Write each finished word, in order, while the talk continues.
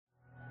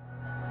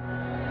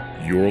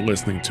You're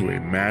listening to a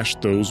Mash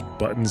Those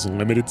Buttons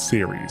limited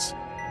series.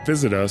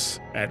 Visit us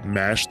at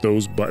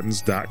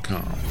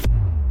mashthosebuttons.com.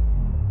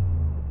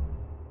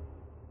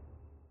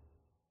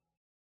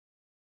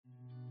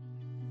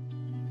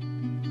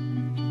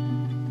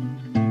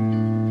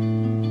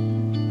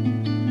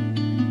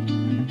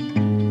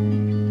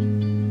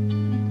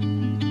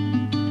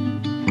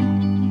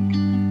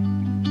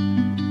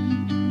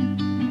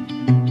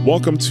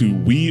 Welcome to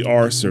We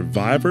Are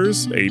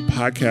Survivors, a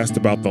podcast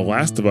about The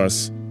Last of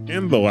Us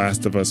and The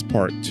Last of Us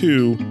Part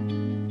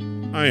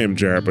 2. I am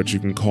Jared, but you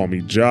can call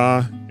me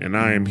Ja, and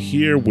I am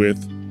here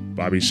with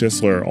Bobby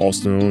Schisler,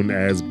 also known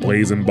as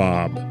Blazin'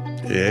 Bob.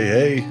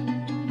 Hey.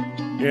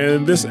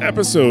 In this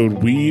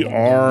episode, we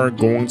are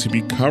going to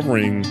be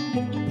covering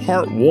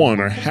Part 1,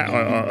 or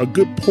a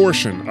good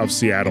portion of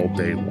Seattle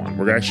Day 1.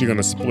 We're actually going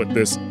to split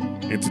this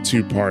into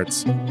two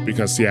parts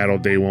because Seattle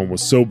Day 1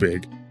 was so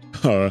big.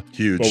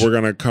 Huge. But we're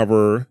going to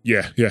cover,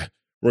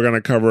 we're going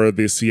to cover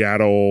the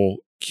Seattle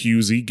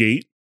QZ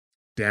Gate,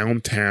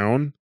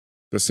 downtown,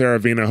 the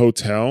Serevena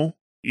Hotel,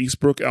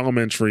 Eastbrook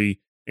Elementary,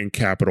 and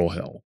Capitol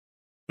Hill.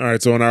 All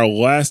right, so in our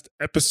last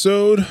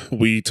episode,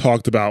 we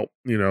talked about,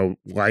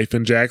 life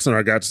in Jackson.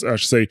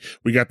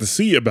 We got to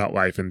see about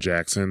life in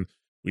Jackson.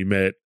 We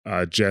met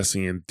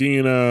Jesse and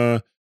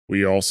Dina.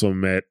 We also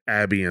met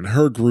Abby and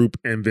her group,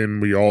 and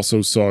then we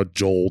also saw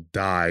Joel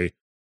die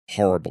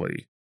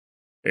horribly.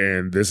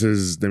 And this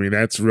is,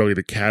 that's really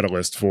the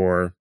catalyst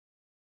for,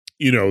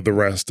 the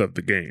rest of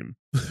the game.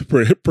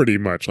 Pretty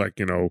much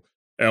like,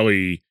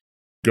 Ellie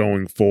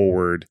going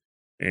forward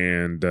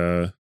and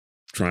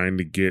trying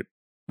to get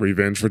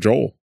revenge for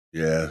Joel.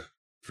 Yeah,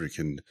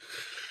 freaking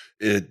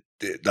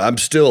I'm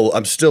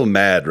still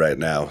mad right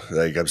now.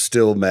 Like, I'm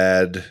still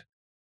mad.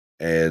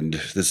 And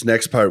this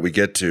next part we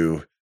get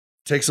to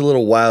takes a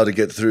little while to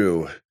get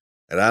through,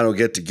 and I don't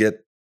get to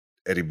get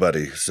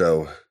anybody.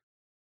 So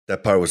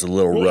that part was a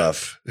little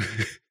rough.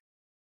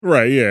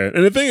 Right, yeah.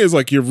 And the thing is,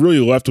 like, you're really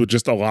left with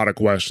just a lot of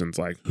questions,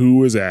 like,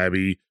 who is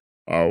Abby?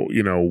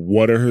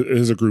 What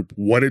is a group?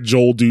 What did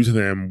Joel do to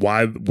them?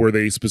 Why were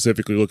they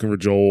specifically looking for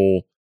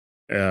Joel,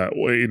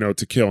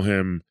 to kill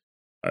him?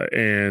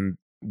 And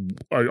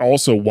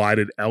also, why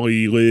did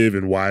Ellie live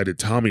and why did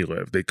Tommy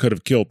live? They could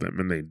have killed them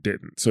and they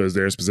didn't. So is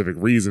there a specific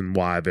reason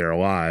why they're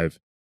alive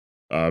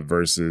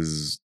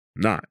versus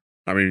not?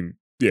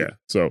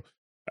 So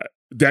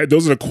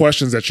those are the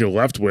questions that you're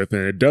left with,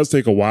 and it does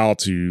take a while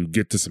to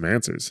get to some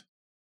answers.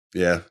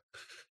 Yeah.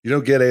 You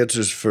don't get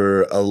answers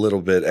for a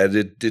little bit, and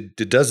it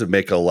doesn't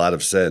make a lot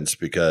of sense,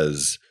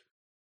 because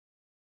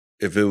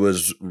if it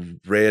was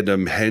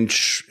random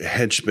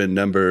henchman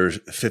number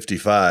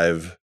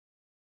 55,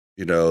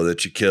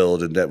 that you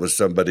killed, and that was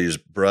somebody's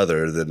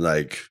brother, then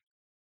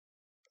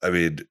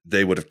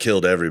they would have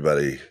killed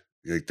everybody.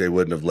 Like, they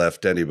wouldn't have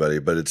left anybody.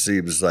 But it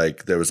seems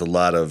like there was a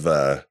lot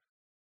of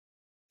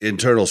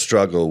internal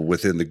struggle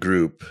within the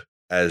group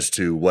as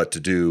to what to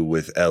do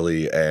with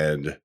Ellie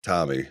and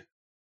Tommy.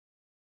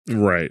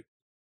 Right.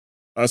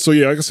 Like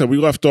I said, we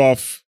left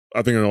off,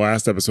 I think, in the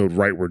last episode,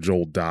 right where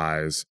Joel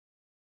dies.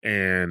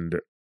 And,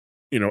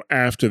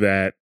 after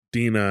that,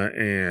 Dina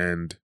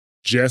and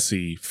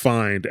Jesse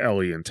find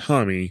Ellie and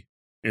Tommy.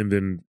 And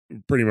then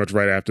pretty much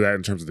right after that,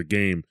 in terms of the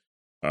game,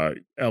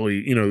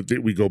 Ellie,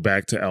 we go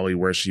back to Ellie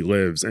where she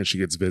lives, and she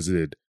gets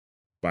visited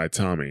by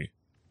Tommy.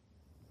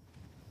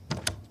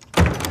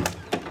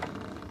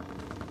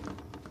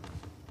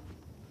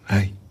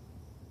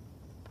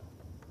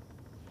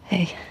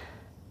 Hey.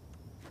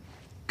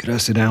 Could I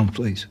sit down,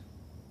 please?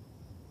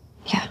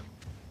 Yeah.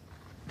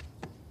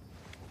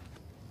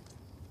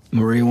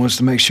 Maria wants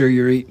to make sure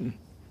you're eating.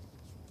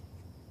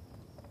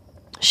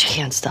 She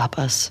can't stop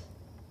us.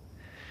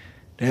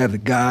 To have the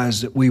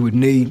guys that we would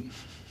need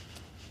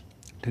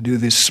to do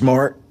this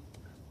smart,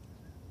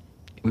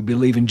 we'd be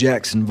leaving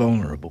Jackson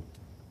vulnerable.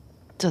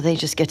 So they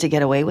just get to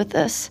get away with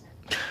this?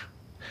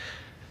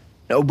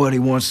 Nobody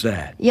wants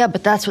that. Yeah,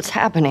 but that's what's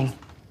happening.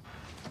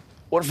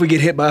 What if we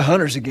get hit by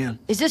hunters again?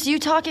 Is this you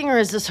talking or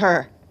is this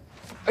her?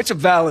 It's a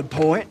valid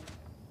point.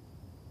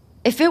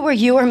 If it were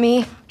you or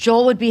me,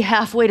 Joel would be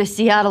halfway to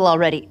Seattle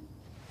already.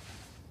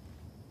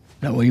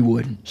 No, he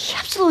wouldn't. He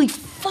absolutely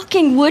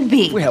fucking would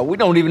be. Well, we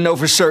don't even know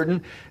for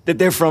certain that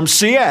they're from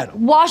Seattle.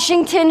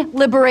 Washington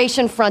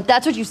Liberation Front.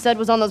 That's what you said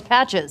was on those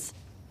patches.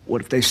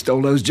 What if they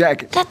stole those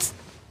jackets? That's...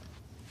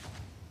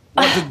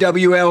 What the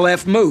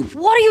WLF move?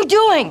 What are you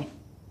doing?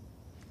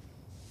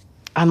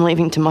 I'm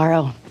leaving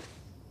tomorrow.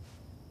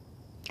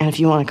 And if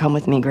you want to come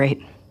with me,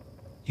 great.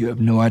 You have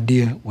no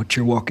idea what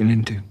you're walking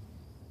into.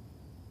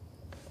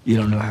 You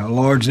don't know how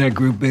large that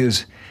group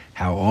is,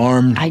 how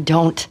armed. I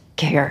don't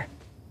care.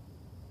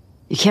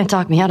 You can't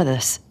talk me out of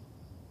this.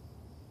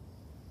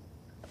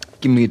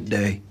 Give me a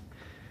day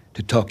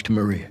to talk to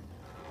Maria.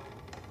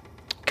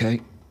 Okay?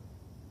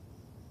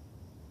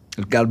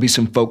 There's got to be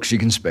some folks you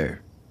can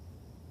spare.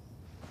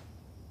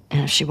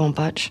 And if she won't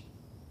budge?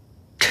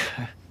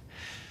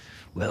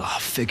 Well, I'll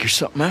figure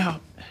something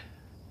out.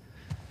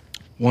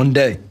 One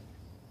day.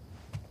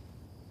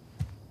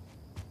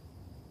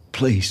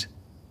 Please.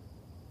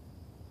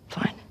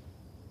 Fine.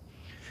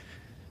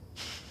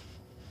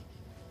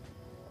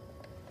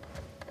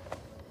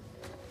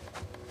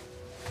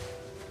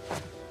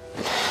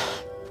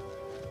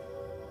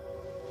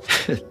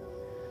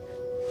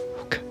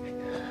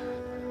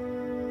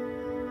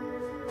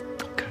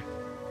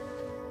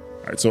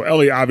 All right, so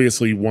Ellie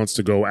obviously wants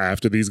to go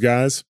after these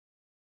guys,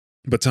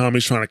 but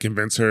Tommy's trying to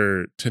convince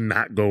her to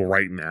not go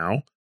right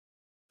now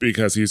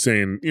because he's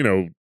saying,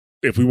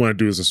 if we want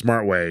to do this a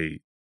smart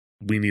way,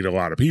 we need a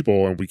lot of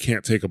people and we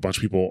can't take a bunch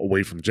of people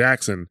away from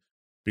Jackson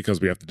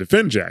because we have to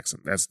defend Jackson.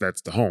 That's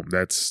the home.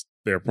 That's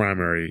their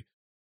primary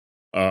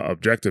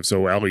objective.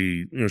 So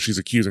Ellie, she's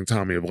accusing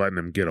Tommy of letting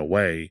him get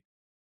away.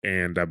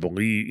 And I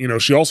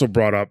believe, she also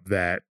brought up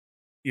that,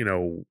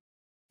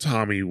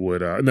 Tommy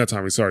would,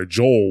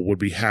 Joel would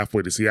be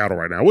halfway to Seattle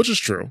right now, which is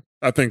true.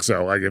 I think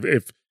so. Like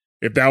if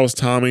that was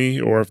Tommy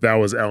or if that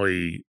was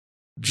Ellie,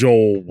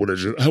 Joel would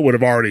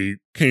have already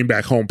came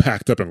back home,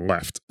 packed up, and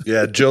left.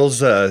 Yeah,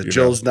 Joel's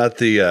not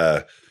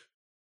the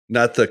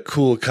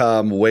cool,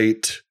 calm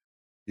wait,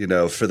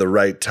 for the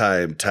right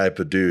time type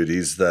of dude.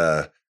 He's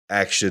the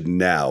action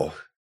now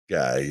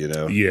guy,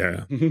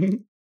 Yeah.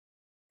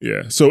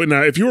 Yeah. So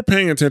now, if you were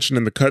paying attention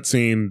in the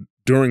cutscene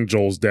during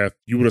Joel's death,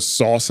 you would have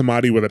saw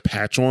somebody with a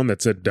patch on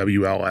that said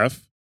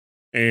WLF,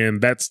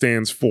 and that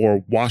stands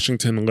for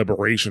Washington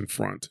Liberation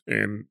Front.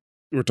 And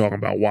we're talking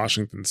about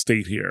Washington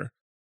State here.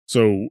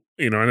 So,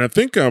 and I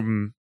think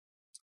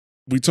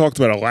we talked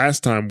about it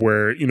last time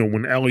where,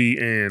 when Ellie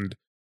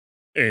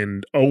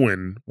and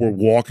Owen were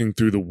walking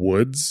through the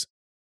woods,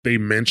 they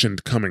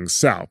mentioned coming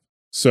south.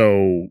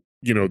 So,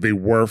 they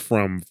were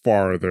from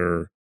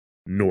farther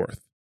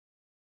north.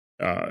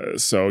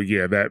 So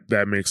yeah,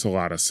 that makes a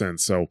lot of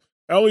sense. So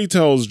Ellie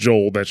tells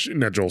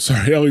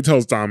Ellie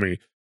tells Tommy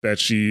that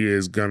she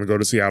is going to go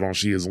to Seattle and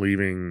she is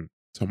leaving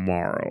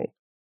tomorrow.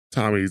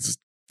 Tommy's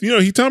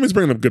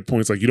bringing up good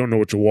points. Like, you don't know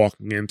what you're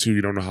walking into.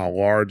 You don't know how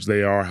large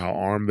they are, how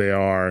armed they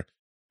are.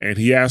 And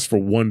he asked for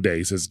 1 day.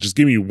 He says, just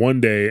give me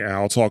 1 day and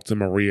I'll talk to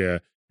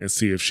Maria and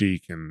see if she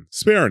can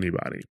spare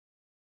anybody.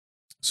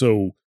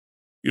 So,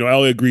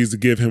 Ellie agrees to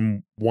give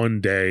him 1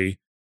 day.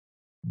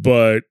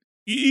 But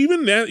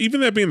even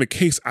that being the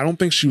case, I don't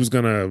think she was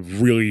going to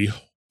really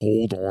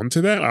hold on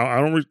to that. I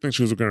don't really think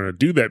she was going to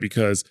do that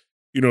because,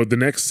 the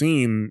next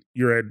scene,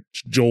 you're at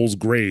Joel's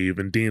grave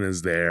and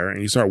Dina's there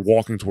and you start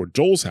walking toward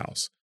Joel's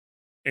house.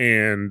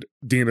 And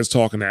Dina's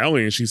talking to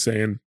Ellie and she's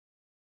saying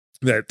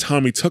that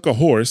Tommy took a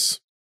horse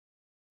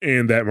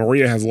and that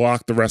Maria has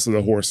locked the rest of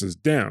the horses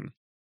down.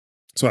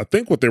 So I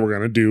think what they were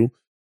going to do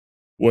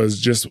was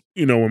just,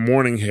 when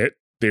morning hit,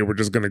 they were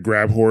just going to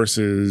grab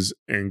horses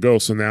and go.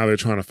 So now they're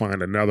trying to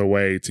find another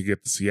way to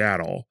get to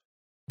Seattle,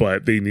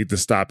 but they need to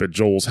stop at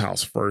Joel's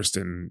house first.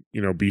 And,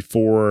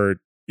 before,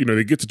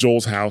 they get to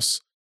Joel's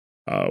house,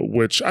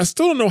 which I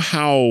still don't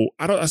know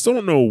I still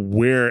don't know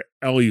where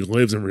Ellie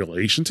lives in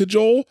relation to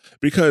Joel,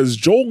 because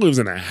Joel lives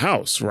in a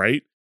house,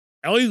 right?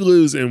 Ellie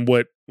lives in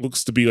what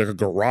looks to be like a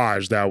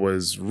garage that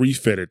was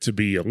refitted to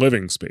be a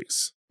living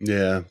space.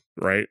 Yeah.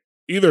 Right?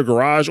 Either a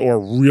garage or a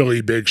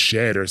really big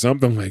shed or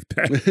something like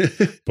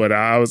that. But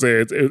I would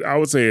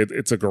say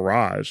it's a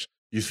garage.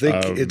 You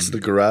think it's the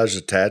garage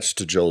attached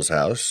to Joel's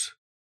house?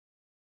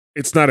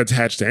 It's not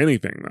attached to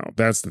anything though.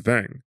 That's the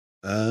thing.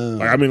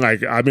 Oh. I mean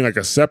like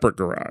a separate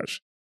garage.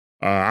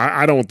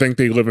 I don't think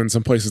they live in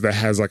some places that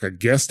has like a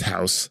guest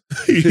house.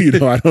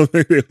 I don't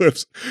think they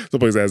live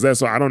someplace that has that.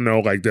 So I don't know,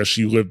 like, does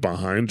she live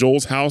behind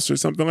Joel's house or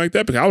something like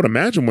that? Because I would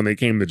imagine when they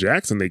came to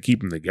Jackson, they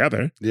keep them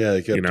together. Yeah,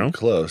 they kept them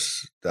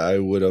close. I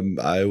would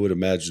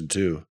imagine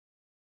too.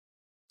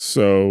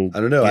 So I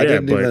don't know. I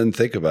didn't even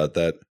think about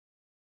that.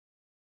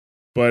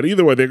 But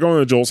either way, they're going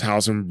to Joel's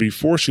house, and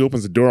before she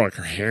opens the door, like,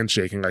 her hand's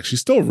shaking, like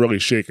she's still really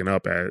shaken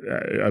up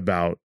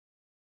about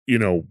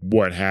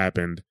what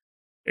happened.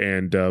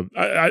 And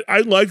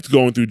I liked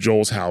going through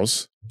Joel's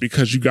house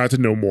because you got to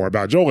know more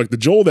about Joel. Like, the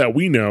Joel that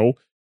we know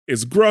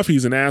is gruff.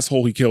 He's an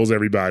asshole. He kills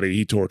everybody.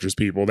 He tortures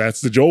people. That's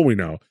the Joel we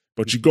know.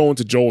 But you go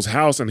into Joel's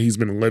house and he's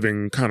been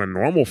living kind of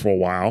normal for a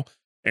while.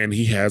 And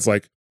he has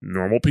like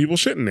normal people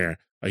shitting there.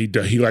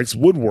 He likes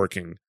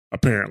woodworking,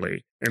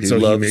 apparently. And so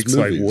he makes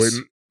movies. Like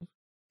wooden.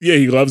 Yeah,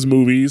 he loves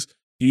movies.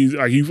 He's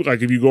like,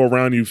 if you go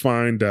around, you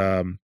find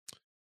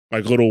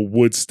like little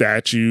wood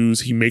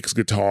statues. He makes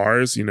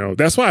guitars,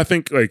 That's why I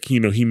think like,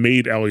 he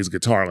made Ellie's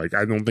guitar. Like,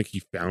 I don't think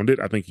he found it.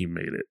 I think he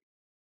made it.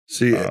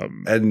 See,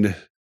 and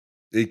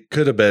it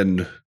could have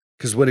been,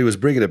 because when he was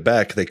bringing it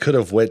back, they could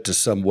have went to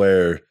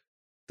somewhere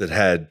that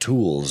had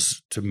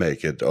tools to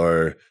make it,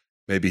 or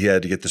maybe he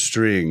had to get the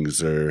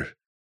strings or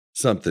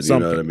something. You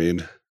know what I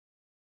mean?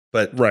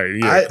 But right,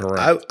 yeah,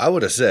 correct. I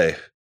would say,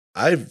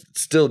 I've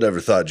still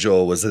never thought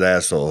Joel was an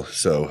asshole,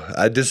 so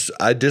I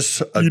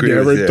disagree. You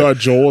never thought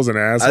Joel was an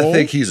asshole? I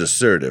think he's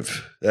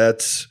assertive.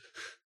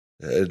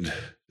 And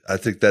I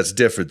think that's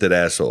different than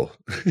asshole.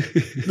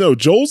 No,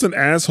 Joel's an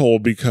asshole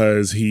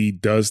because he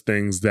does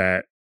things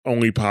that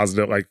only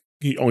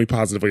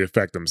positively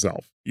affect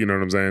himself. You know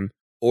what I'm saying?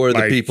 Or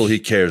the people he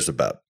cares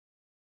about.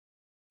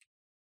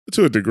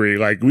 To a degree,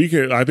 like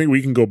I think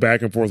we can go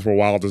back and forth for a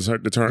while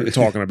to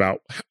talking about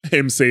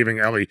him saving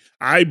Ellie.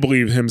 I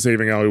believe him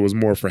saving Ellie was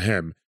more for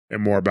him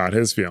and more about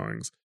his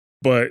feelings.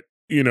 But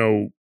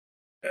at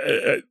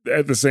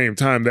the same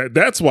time,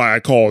 that's why I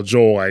call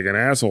Joel like an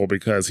asshole,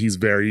 because he's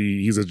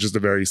just a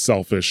very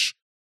selfish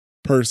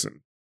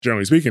person.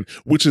 generally speaking,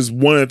 which is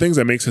one of the things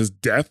that makes his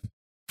death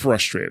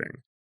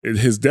frustrating.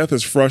 His death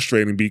is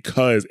frustrating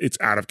because it's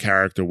out of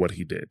character what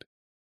he did.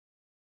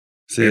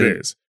 See, it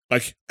is.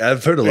 Like,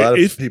 I've heard a lot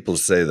of people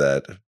say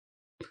that.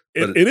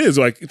 It is.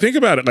 Like, think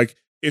about it. Like,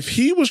 if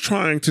he was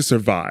trying to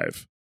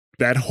survive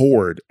that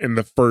horde in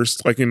the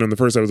first, like, in the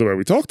first episode where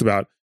we talked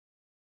about,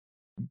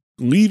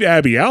 leave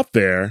Abby out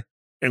there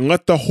and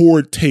let the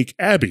horde take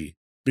Abby,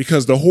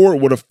 because the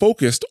horde would have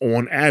focused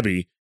on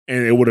Abby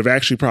and it would have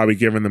actually probably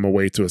given them a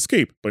way to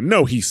escape. But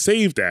no, he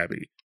saved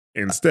Abby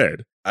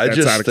instead.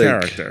 That's out of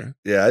character.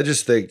 Yeah, I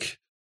just think,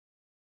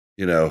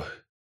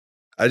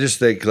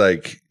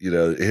 like,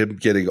 him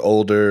getting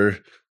older,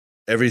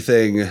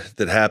 everything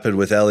that happened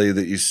with Ellie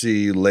that you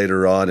see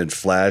later on in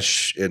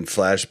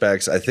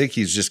flashbacks, I think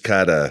he's just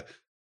I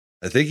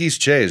think he's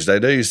changed. I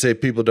know you say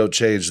people don't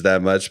change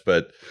that much,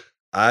 but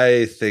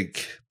I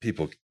think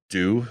people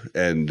do.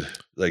 And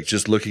like,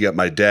 just looking at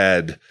my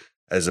dad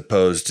as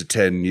opposed to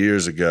 10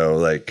 years ago,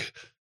 like,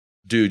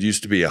 dude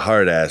used to be a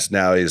hard ass.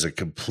 Now he's a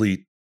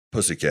complete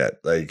pussycat.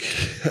 Like,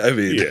 I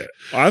mean, yeah.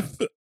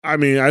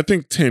 I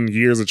think 10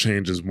 years of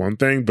change is one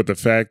thing, but the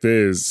fact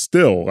is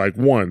still, like,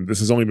 one, this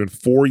has only been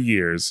 4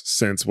 years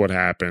since what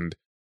happened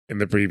in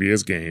the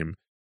previous game.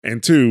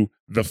 And two,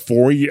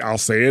 I'll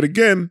say it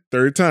again,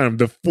 third time,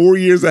 the 4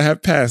 years that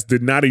have passed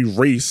did not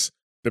erase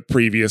the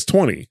previous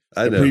 20.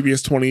 The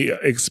previous 20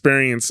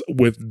 experience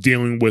with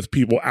dealing with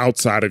people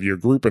outside of your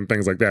group and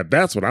things like that.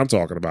 That's what I'm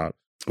talking about.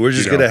 We're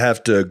just going to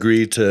have to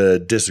agree to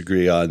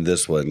disagree on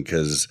this one,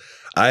 because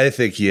I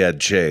think he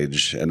had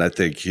change, and I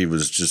think he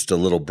was just a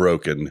little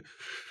broken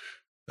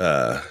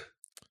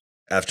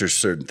after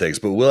certain things.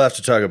 But we'll have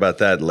to talk about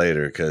that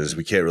later, because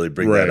we can't really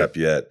bring that up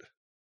yet.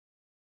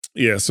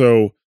 Yeah,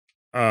 so,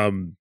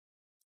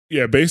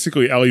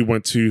 basically Ellie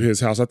went to his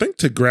house, I think,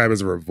 to grab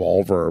his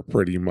revolver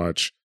pretty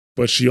much.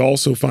 But she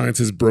also finds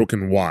his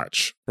broken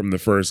watch from the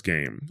first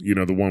game,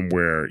 the one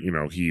where,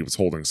 he was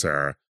holding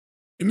Sarah.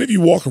 And if you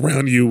walk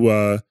around,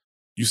 you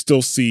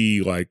still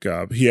see, like,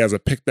 he has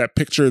that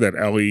picture that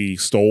Ellie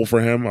stole for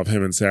him of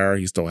him and Sarah.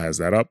 He still has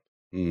that up.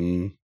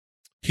 Mm-hmm.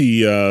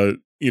 He,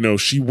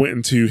 she went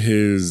into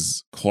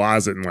his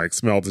closet and, like,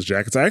 smelled his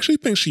jackets. I actually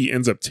think she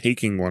ends up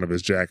taking one of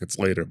his jackets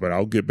later, but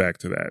I'll get back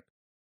to that.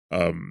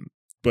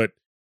 But,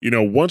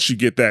 once you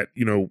get that,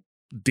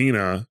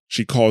 Dina,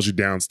 she calls you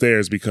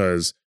downstairs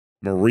because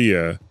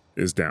Maria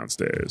is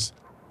downstairs.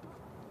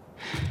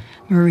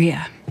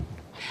 Maria,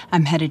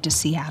 I'm headed to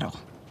Seattle.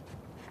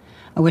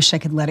 I wish I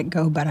could let it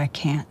go, but I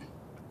can't.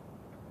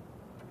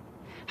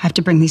 I have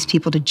to bring these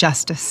people to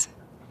justice.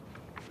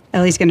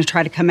 Ellie's going to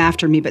try to come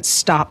after me, but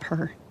stop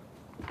her.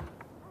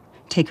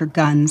 Take her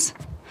guns,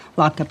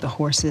 lock up the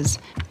horses,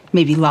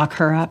 maybe lock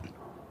her up.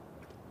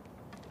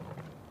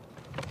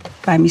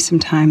 Buy me some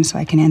time so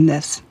I can end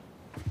this.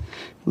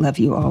 Love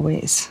you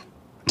always,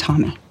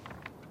 Tommy.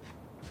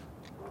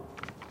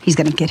 He's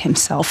going to get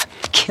himself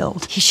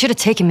killed. He should have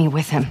taken me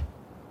with him.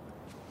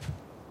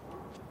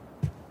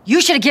 You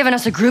should have given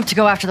us a group to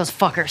go after those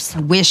fuckers.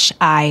 I wish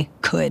I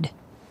could.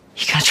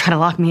 You gonna try to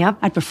lock me up?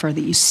 I'd prefer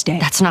that you stay.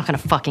 That's not gonna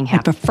fucking I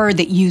happen. prefer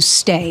that you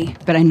stay,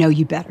 but I know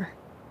you better.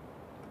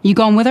 You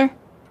going with her?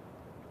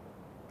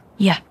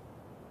 Yeah.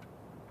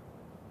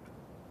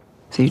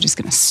 So you're just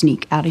gonna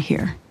sneak out of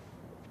here?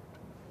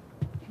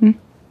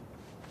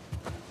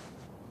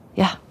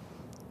 Yeah.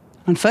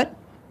 On foot?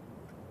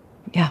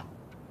 Yeah.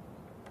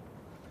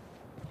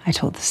 I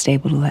told the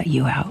stable to let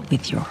you out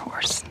with your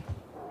horse.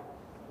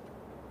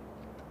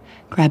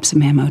 Grab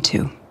some ammo,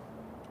 too.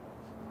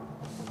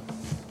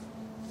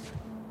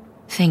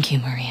 Thank you,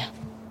 Maria.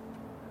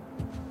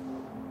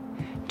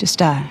 Just,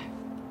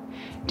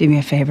 do me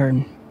a favor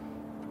and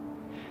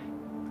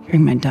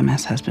bring my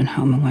dumbass husband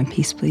home in one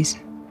piece, please.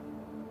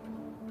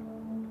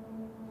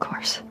 Of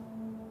course.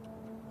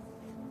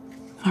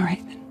 All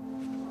right, then.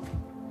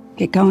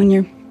 Get going,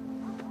 you're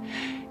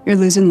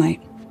losing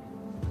light.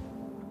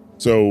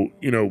 So,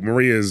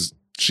 Maria's,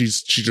 she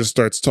just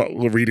starts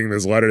reading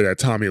this letter that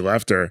Tommy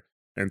left her,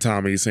 and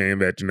Tommy's saying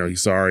that,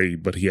 he's sorry,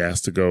 but he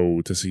has to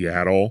go to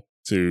Seattle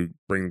to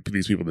bring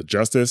these people to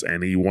justice,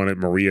 and he wanted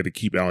Maria to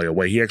keep Ellie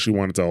away. He actually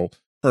wanted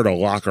her to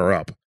lock her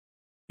up,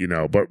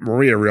 but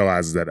Maria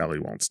realizes that Ellie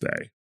won't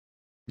stay,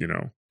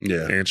 Yeah.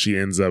 And she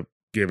ends up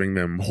giving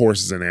them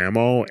horses and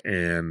ammo,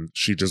 and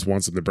she just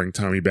wants them to bring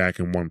Tommy back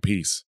in one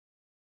piece.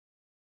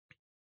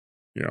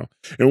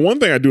 And one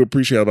thing I do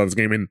appreciate about this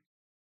game, and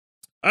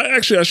I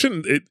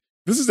shouldn't,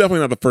 this is definitely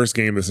not the first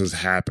game this has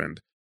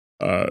happened,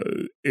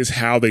 is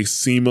how they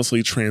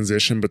seamlessly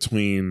transition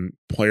between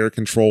player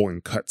control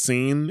and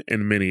cutscene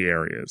in many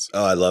areas.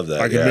 Oh, I love that.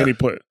 Like in many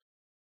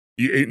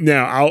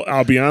now,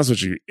 I'll be honest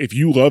with you. If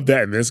you love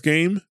that in this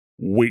game,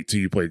 wait till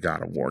you play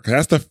God of War. 'Cause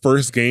that's the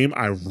first game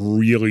I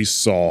really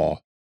saw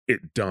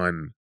it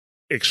done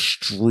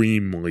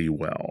extremely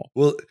well.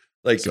 Well,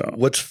 like,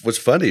 what's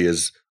funny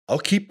is I'll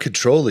keep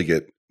controlling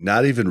it,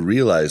 not even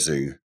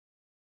realizing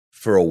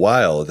for a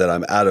while that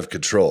I'm out of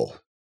control.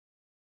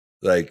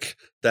 Like,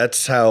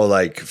 that's how,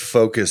 like,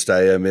 focused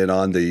I am in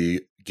on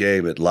the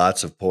game at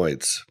lots of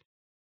points.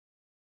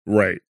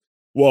 Right.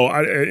 Well,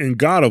 in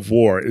God of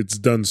War, it's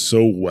done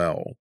so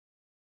well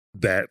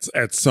that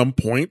at some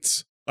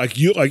points,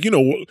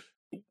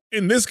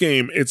 in this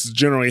game, it's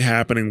generally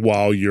happening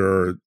while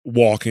you're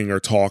walking or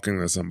talking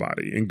to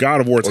somebody. In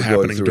God of War, it's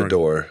happening through during a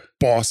door.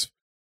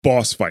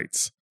 boss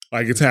fights.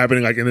 Like it's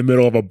happening like in the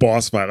middle of a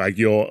boss fight. Like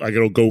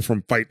it'll go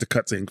from fight to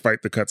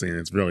cutscene.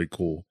 It's really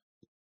cool.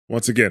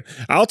 Once again,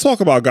 I'll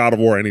talk about God of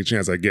War any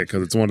chance I get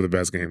because it's one of the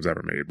best games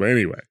ever made. But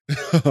anyway,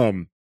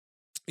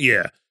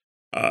 yeah.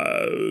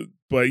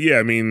 But yeah,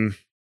 I mean,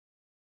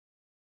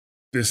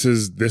 this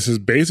is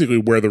basically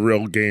where the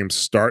real game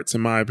starts,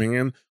 in my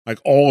opinion. Like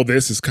all of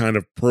this is kind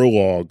of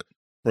prologue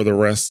for the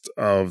rest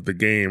of the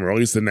game, or at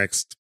least the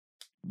next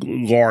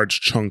large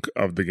chunk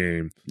of the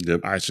game,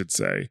 I should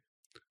say.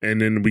 And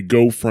then we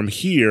go from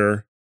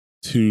here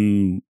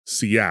to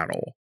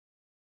Seattle.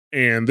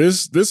 And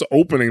this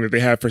opening that they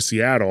have for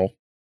Seattle,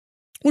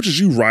 which is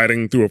you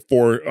riding through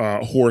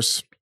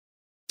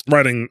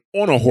riding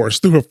on a horse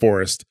through a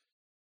forest,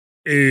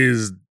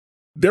 is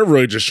they're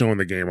really just showing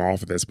the game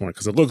off at this point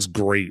because it looks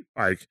great.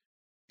 Like,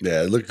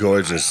 yeah, it looked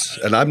gorgeous.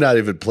 And I'm not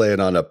even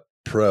playing on a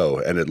pro,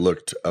 and it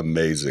looked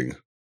amazing.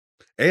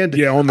 And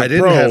yeah, on the I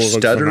didn't pro, have it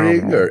looked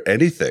stuttering phenomenal. or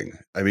anything.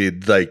 I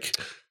mean, like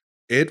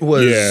it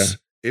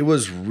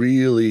was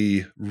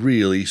really,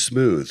 really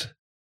smooth.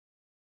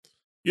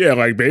 Yeah,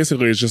 like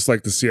basically it's just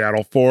like the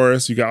Seattle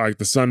forest. You got like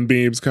the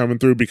sunbeams coming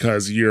through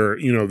because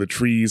the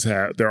trees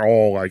they're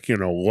all like,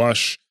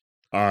 lush.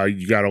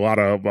 You got a lot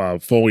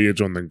of foliage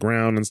on the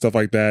ground and stuff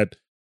like that,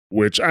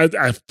 which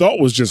I thought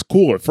was just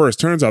cool at first.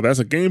 Turns out that's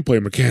a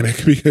gameplay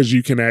mechanic because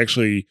you can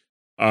actually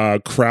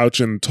crouch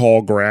in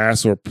tall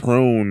grass or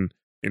prone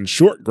in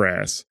short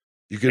grass.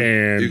 You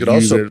could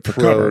also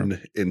prone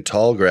in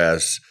tall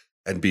grass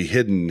and be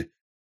hidden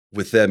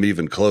with them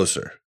even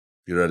closer.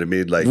 You know what I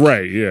mean? Like,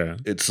 right, yeah.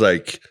 It's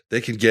like they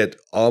can get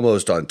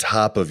almost on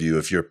top of you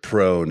if you're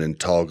prone in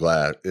tall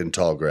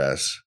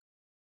grass.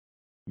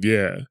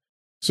 Yeah.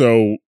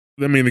 So,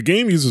 I mean, the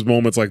game uses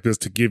moments like this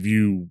to give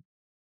you,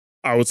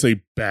 I would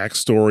say,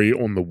 backstory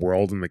on the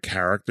world and the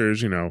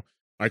characters,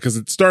 because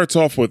it starts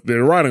off with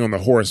they're riding on the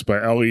horse,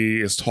 but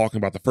Ellie is talking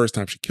about the first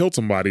time she killed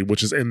somebody,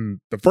 which is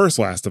in the first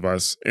Last of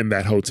Us in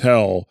that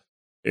hotel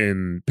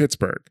in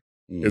Pittsburgh,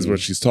 is what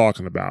she's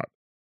talking about.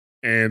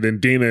 And then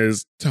Dina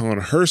is telling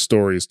her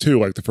stories too,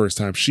 like the first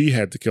time she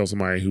had to kill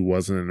somebody who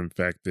wasn't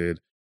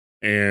infected.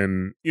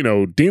 And,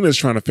 Dina's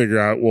trying to figure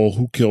out, well,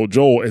 who killed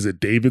Joel? Is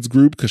it David's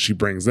group? Because she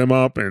brings them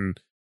up. And,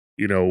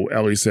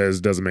 Ellie says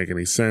it doesn't make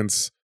any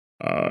sense.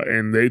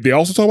 And they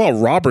also talk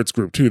about Robert's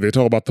group too. They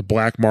talk about the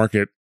black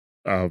market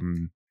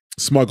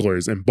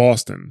smugglers in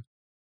Boston.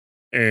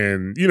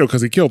 And,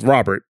 because he killed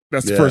Robert.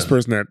 That's the first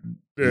person that,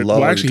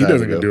 well, actually, he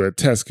doesn't even do it.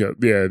 Tess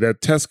killed. Yeah,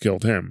 that Tess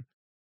killed him.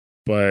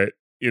 But,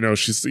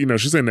 she's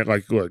saying that,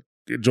 like, look,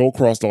 Joel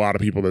crossed a lot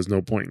of people. There's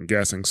no point in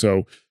guessing.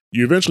 So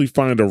you eventually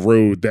find a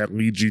road that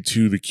leads you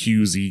to the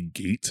QZ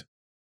gate.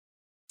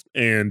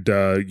 And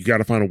you got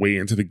to find a way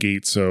into the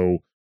gate.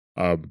 So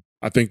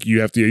I think you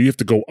have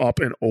to go up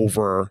and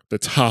over the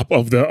top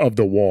of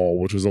the wall,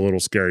 which was a little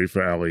scary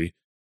for Ellie.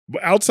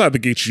 But outside the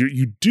gate,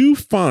 you do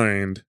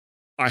find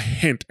a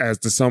hint as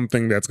to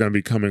something that's going to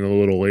be coming a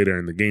little later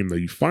in the game, though.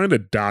 You find a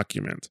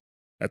document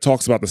that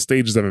talks about the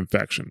stages of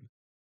infection.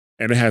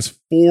 And it has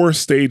 4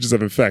 stages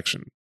of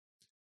infection.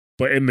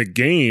 But in the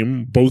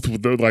game, both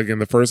like in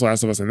the first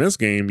Last of Us and this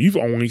game, you've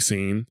only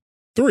seen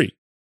 3,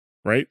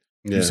 right?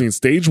 Yeah. You've seen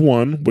stage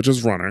 1, which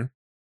is runner.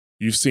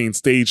 You've seen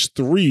stage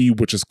 3,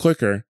 which is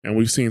clicker. And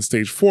we've seen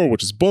stage 4,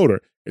 which is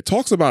bloater. It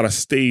talks about a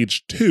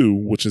stage 2,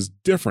 which is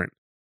different.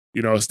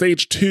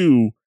 Stage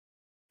 2,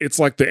 it's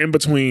like the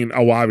in-between.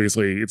 Oh,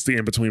 obviously, it's the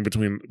in-between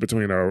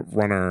between a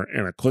runner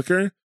and a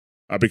clicker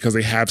because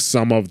they have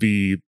some of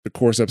the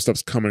cordyceps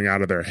stuff's coming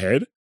out of their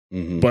head.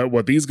 Mm-hmm. But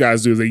what these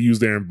guys do is they use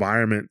their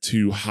environment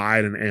to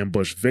hide and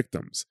ambush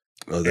victims.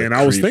 Oh, and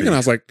I was thinking, I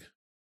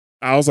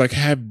was like,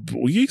 have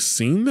we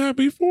seen that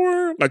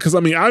before? Like, because I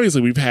mean, obviously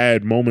we've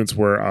had moments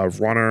where a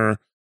runner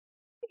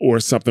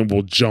or something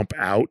will jump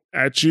out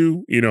at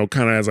you,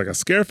 kind of as like a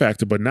scare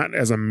factor, but not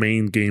as a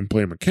main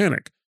gameplay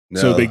mechanic.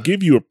 No. So they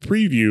give you a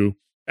preview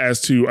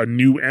as to a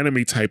new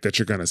enemy type that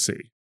you're going to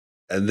see.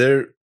 And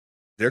they're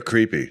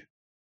creepy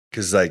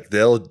because like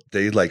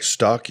they like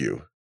stalk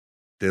you.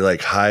 They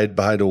like hide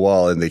behind a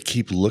wall and they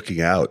keep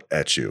looking out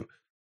at you.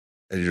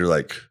 And you're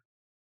like,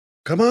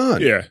 come on.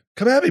 Yeah.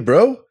 Come at me,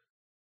 bro.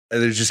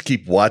 And they just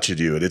keep watching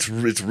you. And it's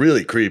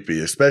really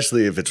creepy,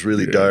 especially if it's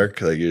really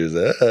dark. Like you're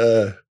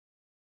just,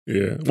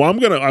 Yeah. Well,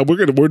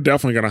 we're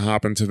definitely gonna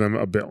hop into them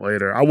a bit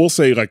later. I will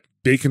say, like,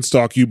 they can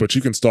stalk you, but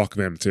you can stalk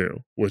them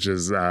too, which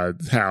is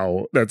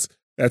how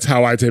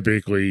I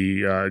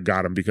typically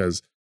got them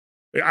because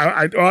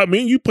I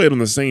mean, you played on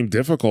the same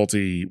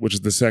difficulty, which is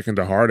the second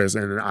to hardest,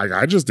 and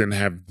I just didn't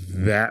have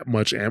that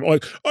much ammo.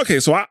 Like, okay,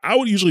 so I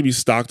would usually be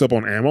stocked up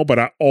on ammo, but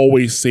I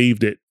always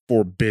saved it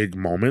for big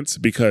moments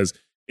because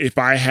if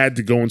I had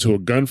to go into a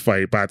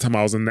gunfight, by the time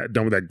I was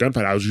done with that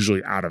gunfight, I was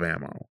usually out of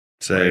ammo.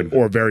 Same. Right?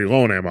 Or very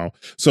low on ammo.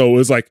 So it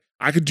was like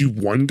I could do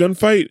one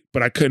gunfight,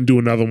 but I couldn't do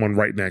another one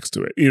right next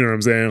to it. You know what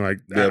I'm saying? Like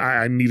Yep.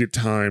 I needed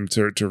time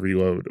to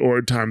reload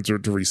or time to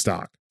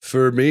restock.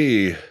 For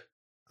me,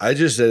 I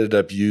just ended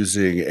up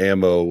using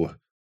ammo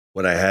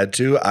when I had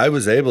to. I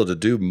was able to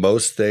do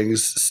most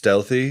things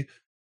stealthy,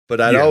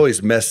 but I'd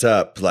always mess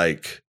up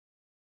like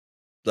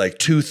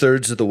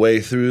 2/3 of the way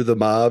through the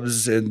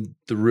mobs in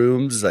the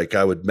rooms. Like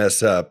I would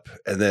mess up,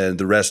 and then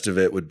the rest of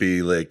it would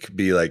be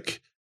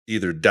like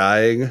either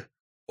dying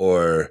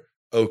or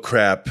oh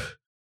crap,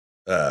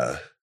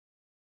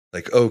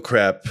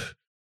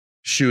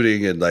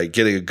 shooting and like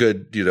getting a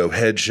good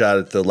headshot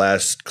at the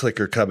last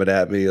clicker coming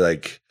at me,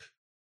 like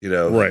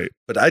Right.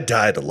 But I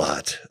died a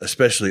lot,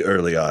 especially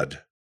early on.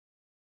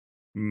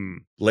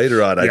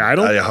 Later on,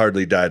 I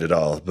hardly died at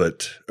all,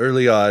 but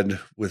early on,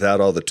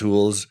 without all the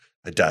tools,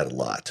 I died a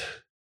lot.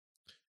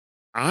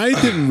 I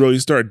didn't really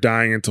start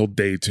dying until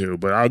day 2,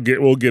 but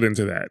we'll get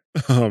into that.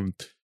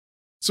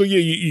 So yeah,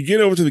 you get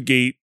over to the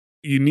gate.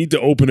 You need to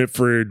open it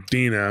for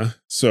Dina.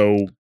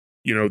 So,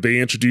 they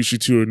introduce you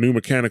to a new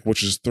mechanic,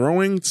 which is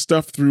throwing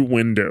stuff through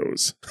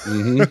windows,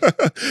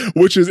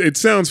 which it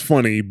sounds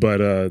funny,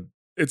 but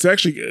it's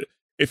actually,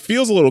 it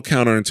feels a little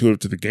counterintuitive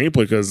to the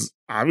gameplay because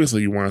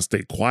obviously you want to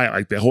stay quiet.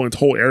 Like the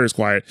whole area is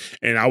quiet.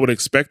 And I would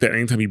expect that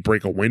anytime you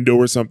break a window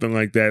or something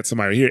like that,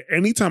 somebody here,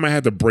 anytime I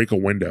had to break a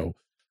window,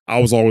 I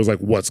was always like,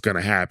 what's going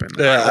to happen?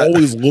 Yeah. I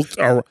always looked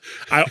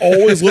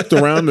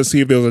around to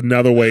see if there was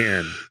another way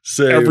in.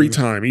 Same. Every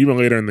time, even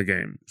later in the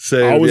game.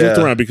 Same, I always looked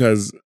around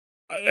because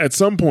at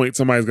some point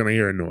somebody's going to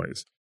hear a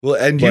noise. Well,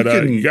 and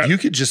you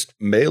could just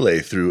melee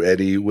through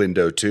any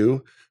window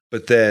too,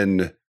 but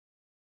then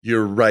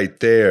you're right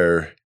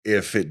there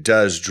if it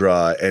does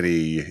draw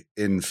any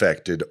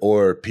infected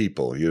or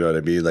people, you know what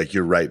I mean? Like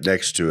you're right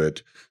next to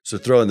it. So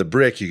throwing the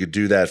brick, you could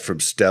do that from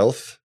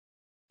stealth.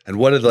 And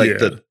one of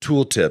the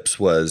tool tips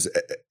was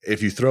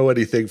if you throw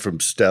anything from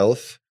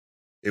stealth,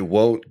 it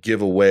won't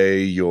give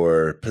away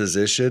your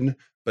position,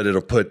 but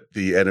it'll put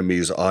the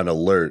enemies on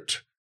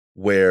alert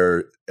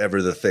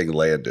wherever the thing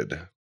landed.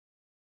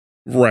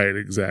 Right,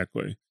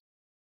 exactly.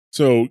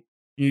 So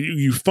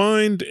you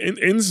find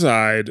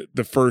inside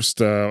the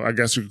first, I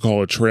guess you could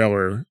call it a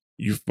trailer,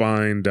 you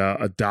find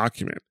a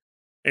document.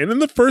 And in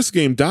the first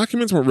game,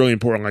 documents weren't really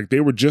important. Like they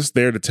were just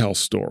there to tell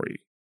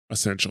story,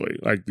 essentially.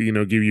 Like, give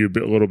you a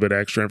little bit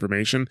extra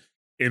information.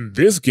 In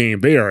this game,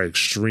 they are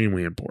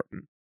extremely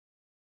important.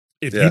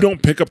 If you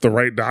don't pick up the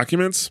right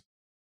documents,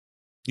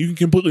 you can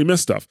completely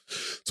miss stuff.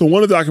 So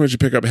one of the documents you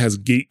pick up has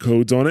gate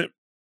codes on it.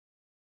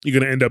 You're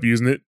going to end up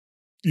using it.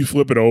 You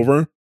flip it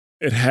over.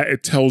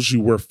 It tells you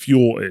where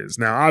fuel is.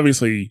 Now,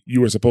 obviously,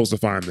 you were supposed to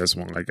find this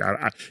one, like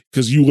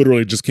because you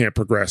literally just can't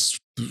progress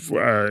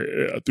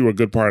through a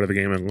good part of the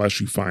game unless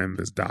you find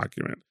this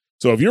document.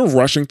 So if you're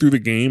rushing through the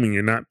game and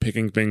you're not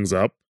picking things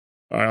up,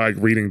 like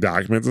reading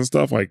documents and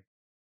stuff, like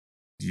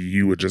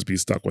you would just be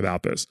stuck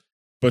without this.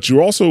 But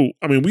you also,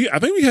 I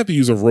think we had to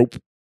use a rope.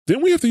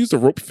 Didn't we have to use the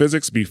rope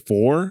physics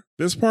before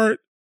this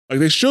part? Like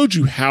they showed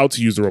you how to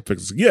use the rope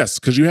physics. Yes,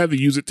 because you had to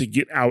use it to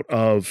get out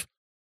of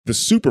the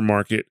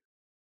supermarket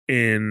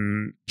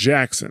in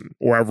Jackson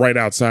or right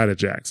outside of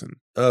Jackson.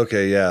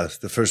 Okay, yeah.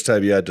 The first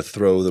time you had to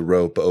throw the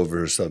rope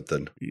over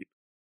something.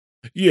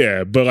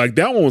 Yeah, but like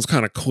that one was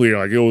kind of clear.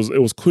 Like it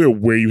was clear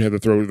where you had to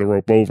throw the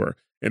rope over.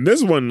 And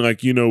this one,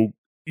 like, you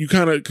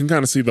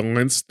can see the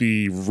lengths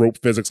the rope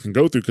physics can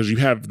go through because you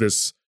have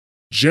this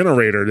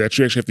generator that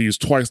you actually have to use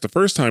twice. The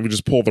first time you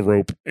just pull the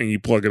rope and you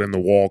plug it in the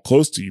wall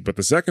close to you. But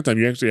the second time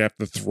you actually have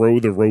to throw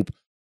the rope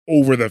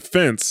over the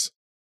fence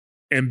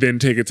and then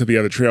take it to the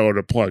other trailer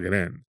to plug it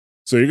in.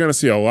 So you're going to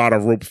see a lot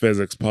of rope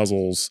physics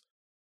puzzles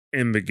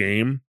in the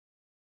game.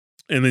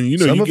 And then,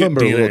 some of them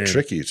are a little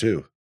tricky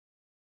too.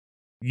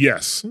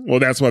 Yes. Well,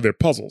 that's why they're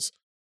puzzles,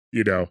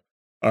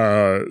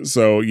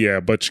 So yeah,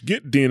 but you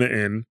get Dina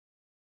in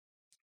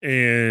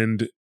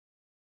and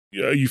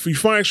you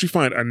actually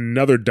find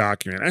another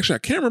document. Actually, I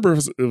can't remember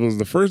if it was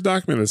the first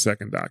document or the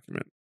second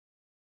document.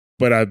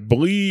 But I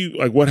believe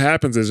like what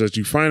happens is that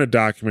you find a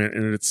document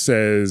and it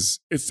says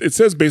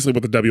basically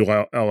what the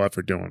WLF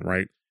are doing,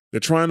 right? They're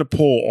trying to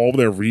pull all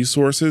their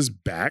resources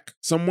back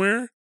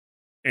somewhere,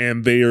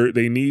 and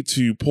they need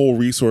to pull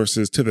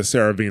resources to the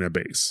Serevena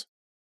base.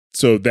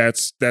 So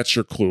that's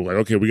your clue. Like,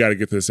 okay, we got to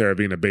get to the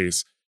Serevena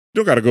base. You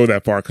don't got to go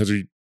that far because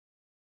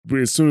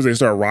as soon as they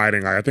start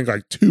riding, I think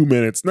like 2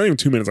 minutes, not even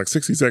 2 minutes, like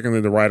 60 seconds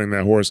into riding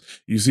that horse,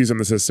 you see something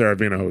that says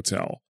Serevena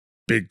Hotel.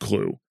 Big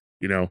clue,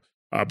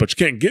 but you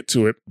can't get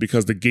to it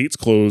because the gate's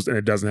closed and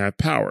it doesn't have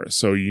power.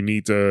 So you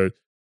need to,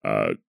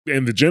 and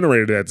the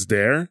generator that's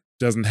there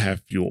doesn't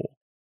have fuel.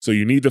 So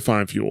you need to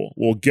find fuel.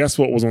 Well, guess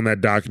what was on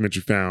that document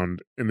you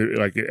found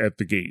at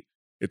the gate?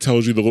 It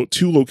tells you the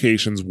 2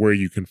 locations where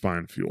you can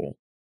find fuel,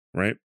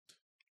 right?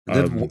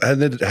 And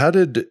then how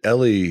did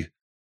Ellie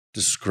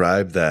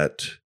describe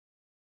that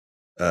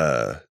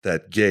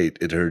gate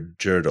in her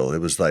journal? It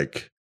was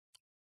like,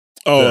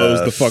 it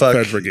was the fuck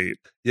Fedra gate.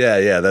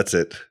 Yeah, that's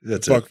it.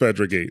 Fuck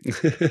Fedra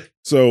gate.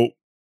 So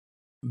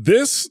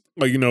this,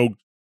 like,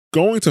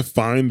 going to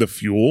find the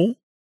fuel,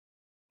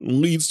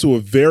 leads to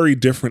a very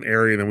different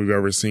area than we've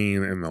ever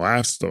seen in The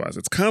Last of Us.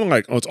 It's kind of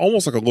like, it's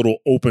almost like a little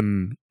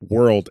open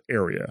world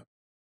area.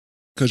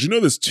 Because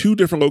there's 2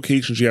 different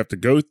locations you have to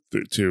go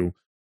to,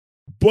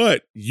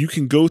 but you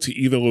can go to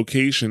either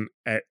location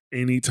at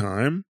any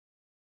time.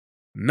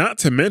 Not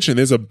to mention,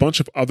 there's a bunch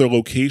of other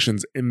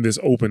locations in this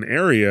open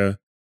area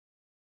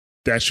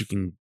that you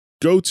can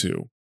go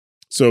to.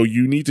 So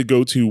you need to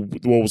go to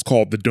what was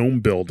called the Dome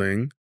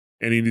Building,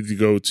 and you need to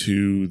go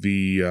to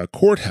the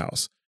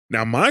courthouse.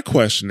 Now, my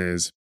question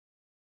is,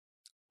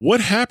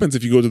 what happens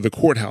if you go to the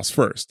courthouse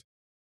first?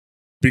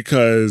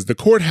 Because the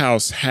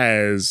courthouse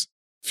has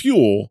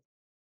fuel,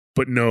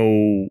 but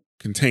no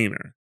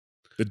container.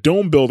 The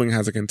Dome Building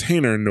has a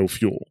container and no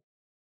fuel.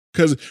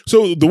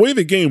 So the way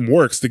the game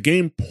works, the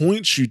game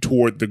points you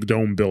toward the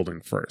Dome Building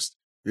first.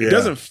 Yeah. It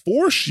doesn't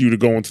force you to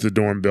go into the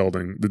Dome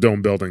Building,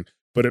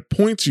 but it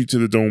points you to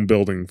the Dome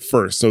Building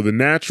first. So the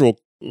natural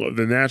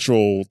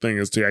thing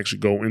is to actually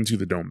go into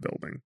the Dome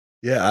Building.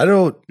 Yeah, I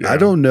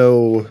don't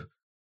know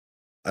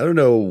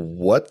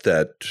what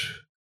that.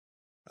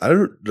 I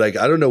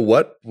don't know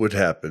what would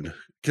happen,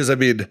 because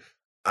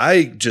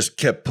I just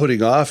kept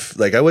putting off.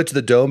 Like, I went to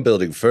the Dome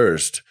Building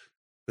first,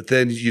 but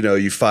then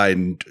you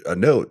find a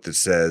note that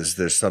says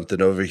there's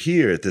something over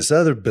here at this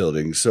other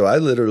building. So I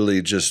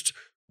literally just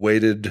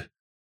waited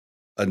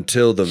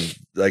until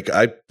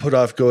I put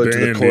off going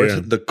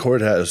to the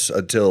courthouse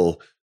until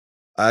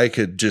I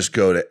could just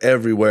go to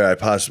everywhere I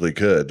possibly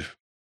could.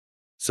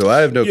 So I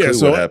have no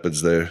clue what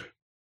happens there.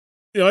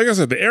 Yeah, like I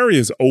said, the area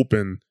is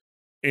open,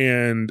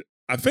 and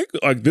I think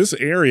like this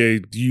area,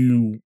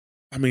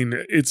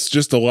 it's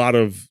just a lot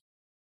of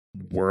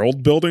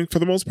world building for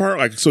the most part.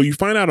 Like, so you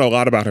find out a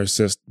lot about her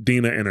sister,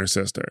 Dina, and her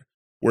sister,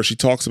 where she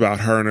talks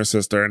about her and her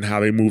sister and how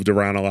they moved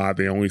around a lot.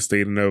 They only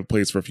stayed in a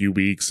place for a few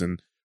weeks, and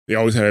they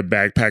always had a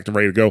bag packed and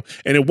ready to go.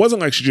 And it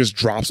wasn't like she just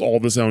drops all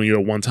this on you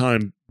at one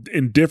time.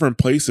 In different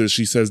places,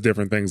 she says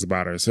different things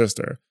about her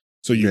sister.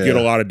 So you get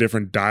a lot of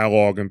different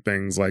dialogue and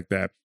things like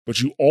that.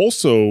 But you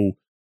also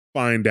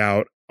find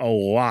out a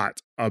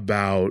lot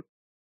about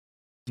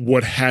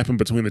what happened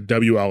between the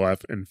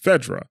WLF and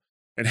Fedra,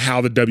 and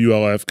how the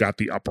WLF got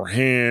the upper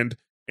hand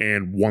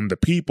and won the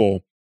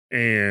people.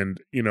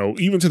 And,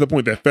 even to the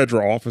point that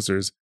Fedra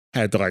officers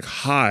had to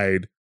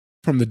hide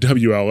from the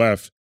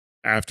WLF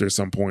after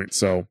some point.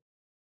 So,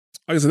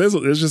 like I said,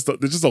 there's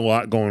just a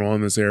lot going on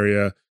in this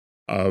area.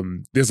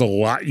 There's a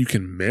lot you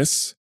can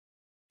miss,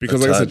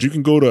 because, like I said, you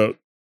can go to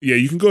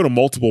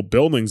multiple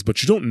buildings,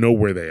 but you don't know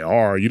where they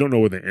are. You don't know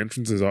where the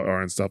entrances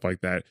are and stuff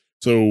like that.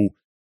 So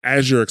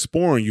as you're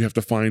exploring, you have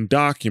to find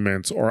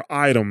documents or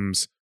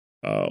items.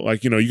 You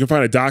can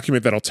find a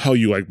document that'll tell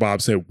you, like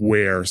Bob said,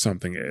 where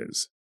something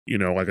is,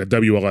 like a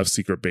WLF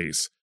secret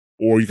base.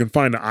 Or you can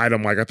find an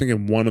item, like I think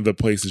in one of the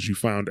places you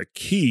found a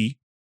key,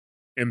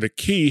 and the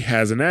key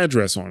has an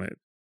address on it.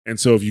 And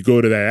so if you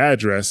go to that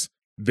address,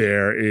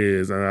 there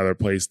is another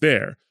place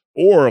there.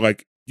 Or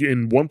like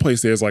in one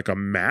place, there's like a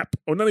map,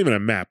 or not even a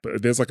map,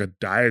 but there's like a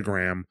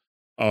diagram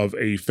of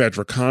a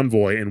Fedra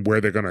convoy and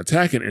where they're going to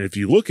attack it. And if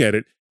you look at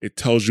it, it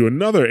tells you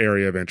another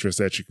area of interest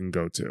that you can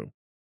go to.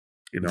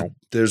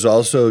 There's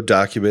also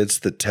documents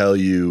that tell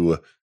you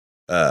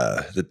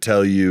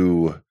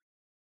the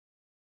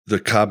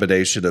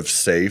combination of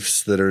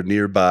safes that are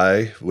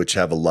nearby, which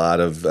have a lot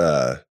of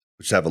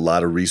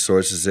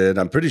resources in.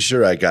 I'm pretty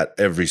sure I got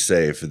every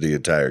safe in the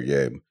entire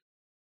game.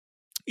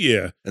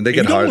 Yeah, and they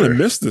get harder. You don't want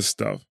to miss this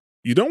stuff.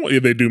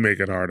 They do make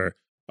it harder.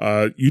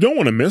 You don't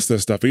want to miss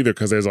this stuff either,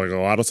 because there's like a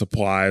lot of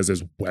supplies.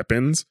 There's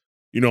weapons.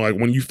 Like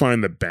when you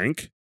find the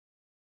bank,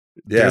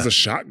 there's a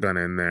shotgun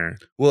in there.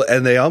 Well,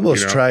 and they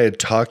almost try and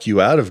talk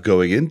you out of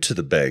going into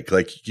the bank.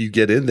 Like you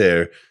get in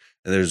there,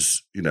 and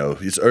there's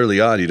it's early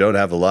on. You don't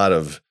have a lot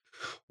of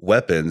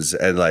weapons,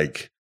 and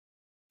like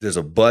there's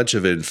a bunch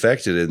of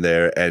infected in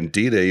there. And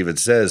Dina even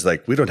says,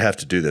 like, we don't have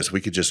to do this. We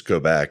could just go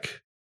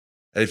back.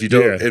 And if you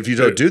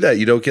don't do that,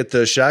 you don't get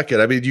the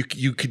shotgun. I mean,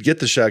 you could get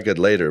the shotgun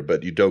later,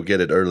 but you don't get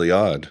it early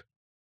on.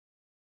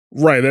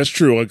 Right, that's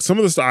true. Like some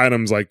of the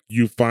items, like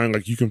you find,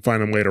 like you can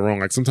find them later on.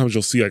 Like sometimes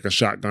you'll see like a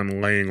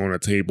shotgun laying on a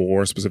table,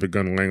 or a specific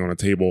gun laying on a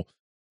table,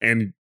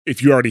 and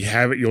if you already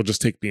have it, you'll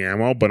just take the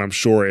ammo. But I'm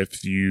sure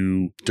if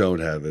you don't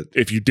have it,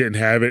 if you didn't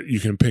have it, you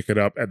can pick it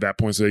up at that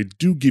point. So they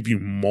do give you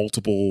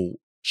multiple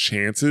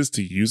chances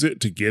to use it,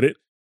 to get it.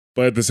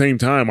 But at the same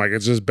time, like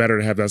it's just better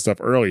to have that stuff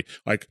early.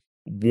 Like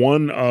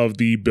one of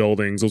the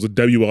buildings, there was a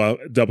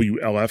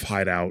WLF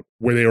hideout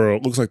where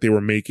it looks like they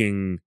were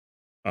making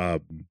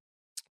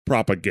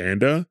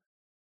propaganda.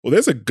 Well,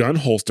 there's a gun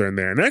holster in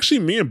there. And actually,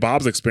 me and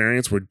Bob's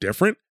experience were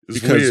different.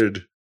 It's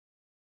weird.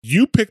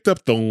 You picked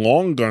up the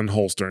long gun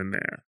holster in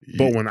there.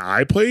 But when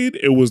I played,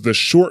 it was the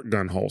short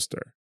gun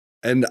holster.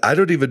 And I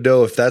don't even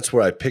know if that's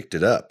where I picked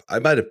it up. I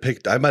might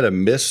have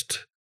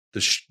missed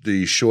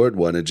the short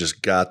one and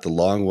just got the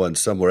long one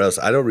somewhere else.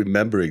 I don't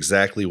remember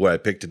exactly where I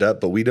picked it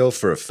up, but we know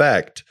for a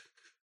fact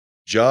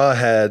Jaw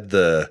had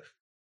the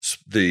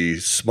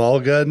small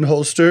gun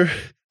holster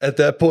at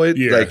that point.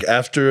 Like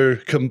after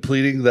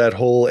completing that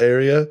whole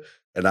area,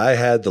 and I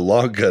had the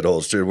long gun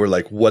holster. We're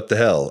like, what the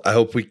hell? I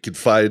hope we can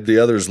find the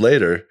others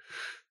later.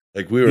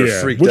 Like, we were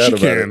freaked out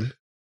about it.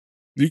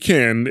 You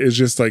can. It's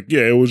just like,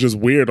 it was just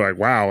weird. Like,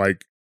 wow,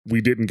 like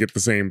we didn't get the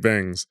same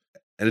things.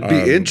 And it'd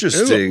be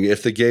interesting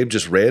if the game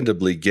just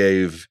randomly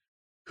gave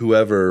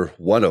whoever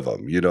one of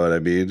them. You know what I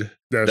mean?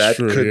 That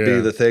true, could be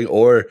the thing.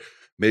 Or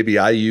maybe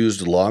I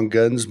used long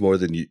guns more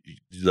than you,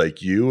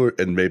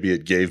 and maybe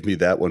it gave me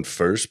that one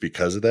first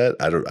because of that.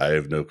 I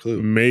have no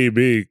clue.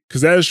 Maybe,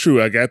 because that is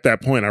true. Like at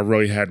that point, I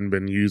really hadn't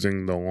been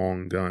using the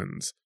long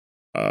guns.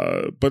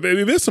 But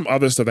there's some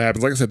other stuff that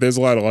happens. Like I said, there's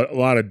a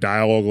lot of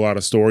dialogue, a lot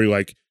of story.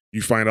 Like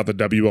you find out the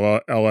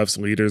WLF's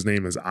leader's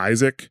name is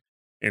Isaac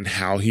and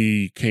how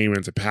he came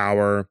into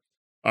power.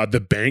 The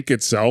bank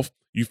itself,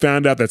 you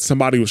found out that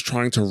somebody was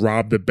trying to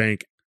rob the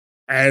bank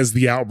as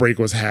the outbreak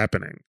was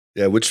happening.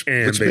 Yeah, which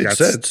made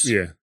sense.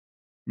 Yeah,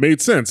 made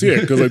sense.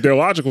 Yeah, because like their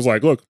logic was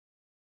like, look,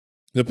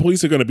 the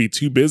police are going to be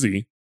too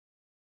busy,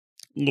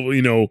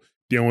 dealing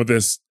with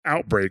this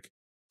outbreak,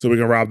 so we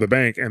can rob the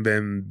bank, and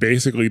then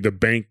basically the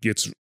bank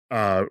gets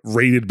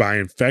raided by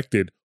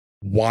infected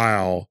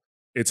while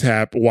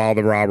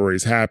the robbery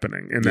is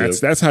happening, and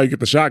that's how you get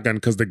the shotgun,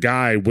 because the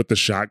guy with the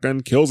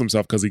shotgun kills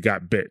himself because he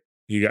got bit.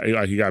 He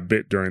got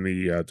bit during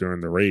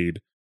the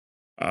raid.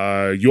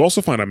 You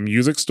also find a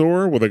music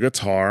store with a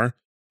guitar,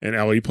 and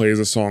Ellie plays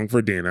a song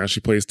for Dina. She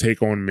plays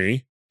 "Take on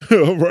Me"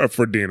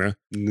 for Dina.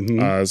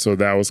 Mm-hmm. So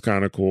that was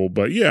kind of cool.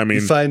 But yeah, I mean,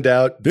 you find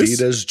out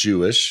Dina's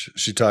Jewish.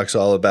 She talks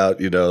all about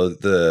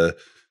the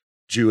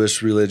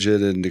Jewish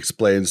religion and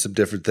explains some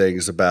different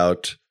things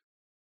about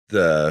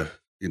the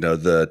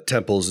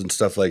temples and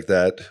stuff like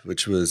that,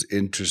 which was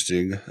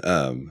interesting.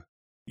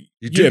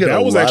 You do get a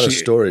lot of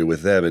story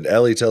with them, and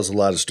Ellie tells a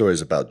lot of stories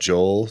about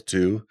Joel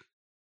too.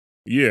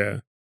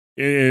 Yeah,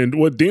 and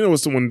when Dina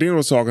was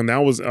talking,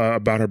 that was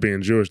about her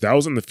being Jewish. That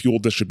was in the fuel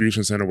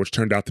distribution center, which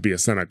turned out to be a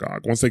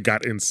synagogue. Once they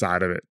got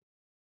inside of it,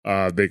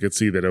 they could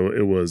see that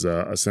it was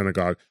a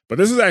synagogue. But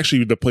this is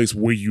actually the place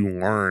where you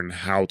learn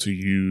how to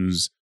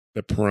use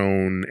the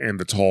prone and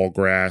the tall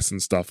grass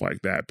and stuff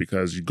like that,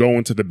 because you go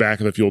into the back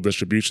of the fuel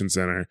distribution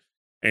center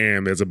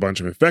and there's a bunch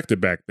of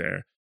infected back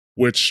there,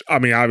 which, I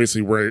mean,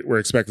 obviously we're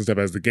expecting stuff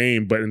as the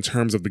game, but in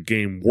terms of the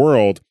game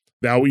world,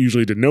 that would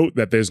usually denote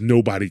that there's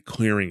nobody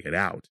clearing it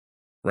out,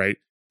 right?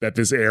 That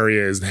this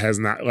area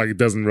it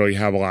doesn't really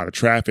have a lot of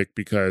traffic,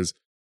 because,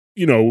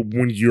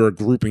 when you're a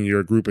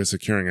group is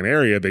securing an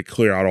area, they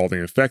clear out all the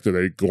infected.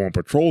 They go on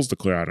patrols to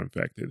clear out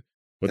infected,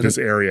 but this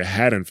area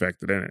had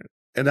infected in it.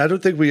 And I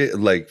don't think we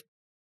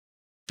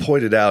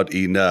pointed out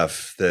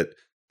enough that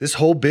this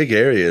whole big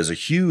area is a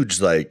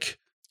huge, I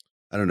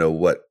don't know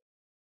what,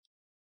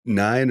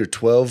 9 or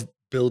 12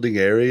 building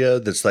area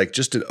that's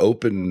just an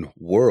open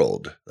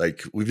world.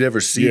 Like, we've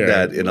never seen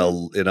that in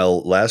a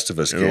Last of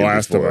Us game before.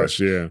 Last of Us,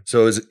 yeah.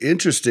 So it's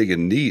interesting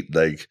and neat.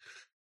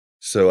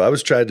 So I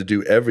was trying to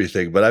do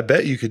everything, but I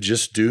bet you could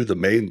just do the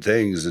main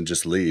things and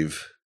just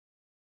leave.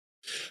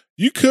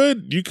 You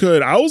could.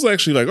 I was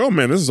actually like, oh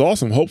man, this is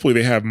awesome. Hopefully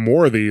they have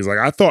more of these. Like,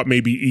 I thought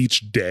maybe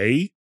each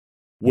day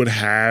would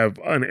have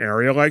an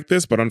area like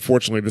this, but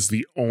unfortunately this is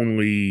the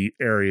only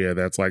area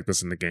that's like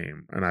this in the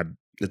game. And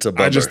it's a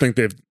bummer. I just think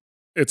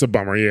it's a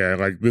bummer. Yeah.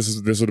 Like this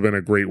would have been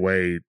a great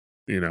way,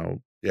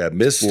 Yeah.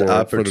 Missed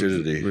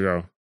opportunity.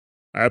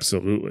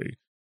 Absolutely.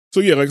 So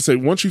yeah, like I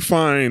said, once you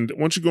go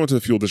into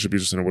the fuel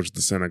distribution center, which is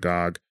the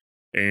synagogue,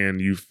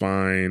 and you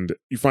find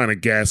a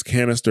gas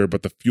canister,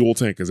 but the fuel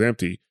tank is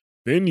empty.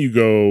 Then you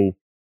go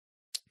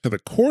to the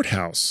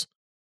courthouse,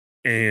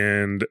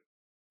 and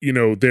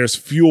there's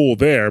fuel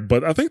there.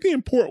 But I think the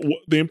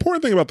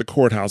important thing about the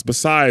courthouse,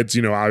 besides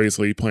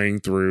obviously playing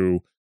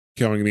through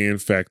killing the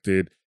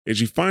infected, is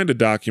you find a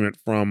document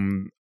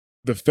from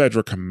the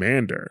Fedra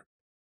commander,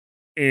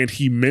 and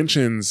he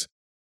mentions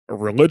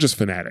religious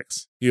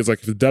fanatics. He is like,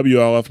 if the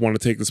WLF want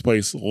to take this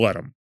place, let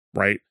them,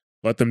 right?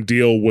 Let them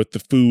deal with the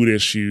food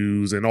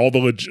issues and all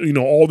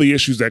the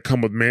issues that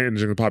come with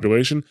managing the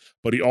population.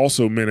 But he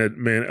also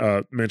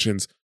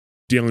mentions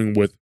dealing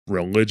with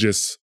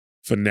religious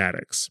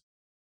fanatics,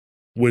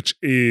 which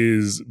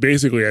is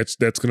basically that's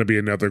going to be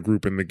another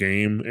group in the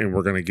game, and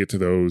we're going to get to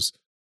those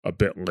a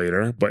bit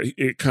later. But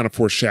it kind of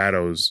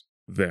foreshadows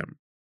them,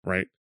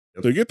 right?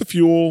 Yep. So you get the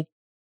fuel,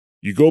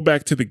 you go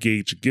back to the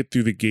gate, you get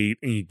through the gate,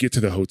 and you get to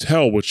the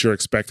hotel, which you're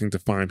expecting to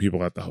find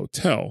people at the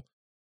hotel.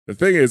 The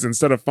thing is,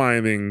 instead of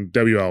finding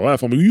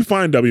WLF, I mean, you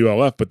find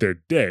WLF, but they're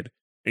dead.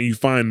 And you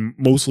find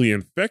mostly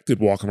infected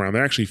walking around.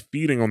 They're actually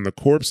feeding on the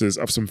corpses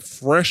of some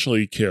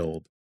freshly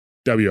killed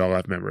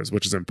WLF members,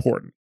 which is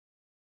important.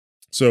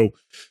 So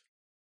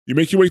you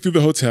make your way through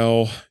the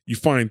hotel. You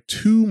find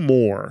 2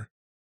 more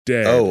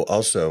dead. Oh,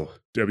 also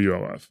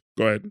WLF.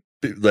 Go ahead.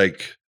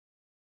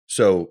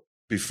 So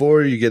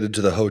before you get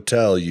into the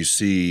hotel, you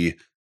see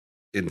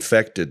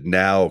infected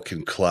now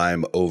can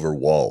climb over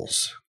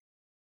walls.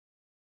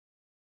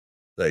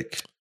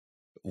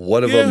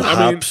 One of them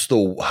hops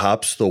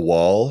the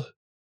wall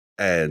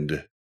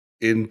and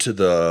into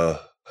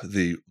the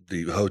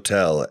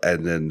hotel,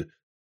 and then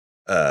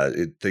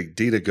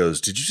Dina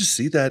goes, "Did you just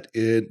see that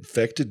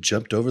infected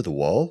jumped over the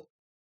wall?"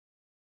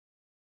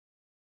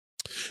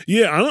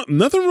 Yeah,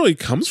 nothing really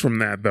comes from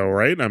that though,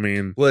 right? I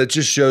mean, Well, it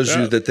just shows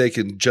you that they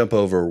can jump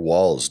over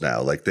walls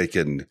now. Like they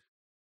can,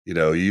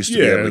 you used to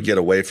be able to get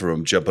away from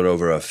them jumping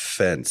over a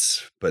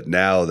fence, but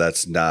now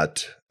that's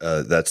not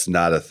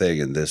a thing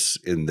in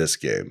this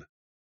game.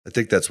 I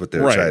think that's what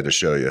they're trying to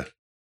show you.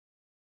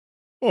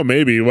 Well,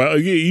 maybe. Well,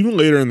 yeah, even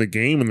later in the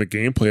game, in the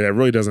gameplay, that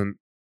really doesn't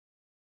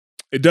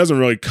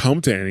really come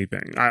to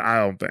anything. I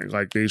don't think.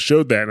 Like, they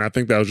showed that, and I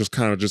think that was just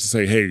kind of just to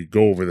say, hey,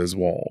 go over this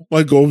wall.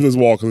 Like, go over this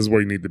wall because this is where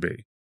you need to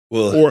be.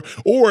 Well,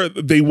 or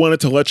they wanted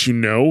to let you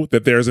know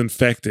that there's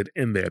infected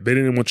in there. They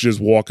didn't want you to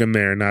just walk in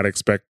there and not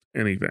expect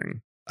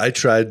anything. I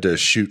tried to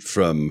shoot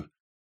from,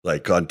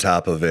 like, on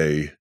top of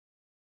a,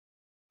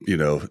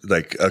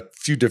 like a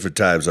few different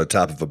times on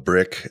top of a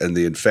brick, and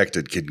the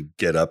infected can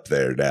get up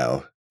there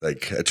now.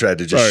 Like I tried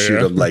to just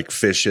shoot them like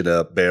fish in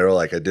a barrel.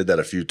 Like I did that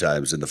a few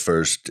times in the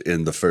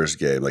first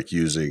game, like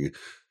using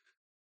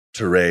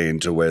terrain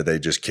to where they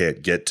just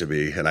can't get to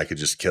me, and I could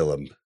just kill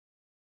them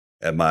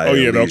at my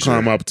leisure. They'll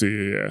climb up to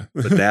you. Yeah,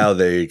 but now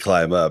they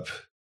climb up.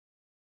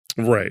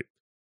 Right.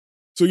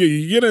 So yeah,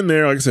 you get in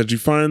there. Like I said, you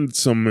find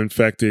some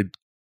infected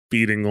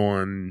feeding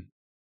on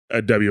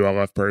a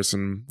WLF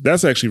person.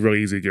 That's actually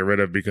really easy to get rid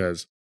of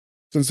because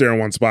since they're in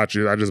one spot,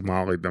 I just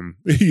mollied them.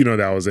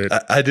 That was it.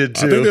 I did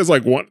too. I think there's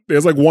like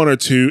one or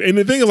two. And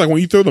the thing is, like,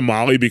 when you throw the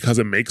molly, because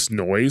it makes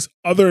noise,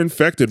 other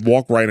infected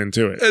walk right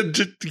into it. And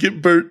just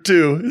get burnt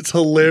too. It's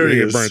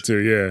hilarious. They get burnt too,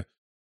 yeah.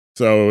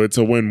 So it's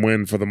a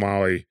win-win for the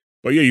molly.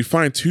 But yeah, you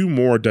find two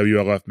more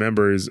WLF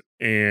members,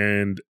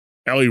 and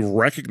Ellie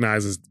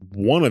recognizes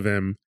one of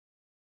them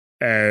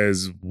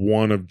as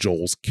one of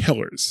Joel's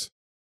killers.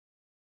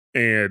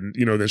 And,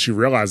 then she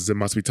realizes it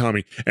must be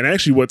Tommy. And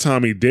actually what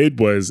Tommy did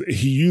was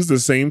he used the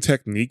same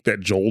technique that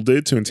Joel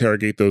did to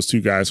interrogate those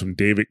two guys from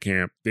David's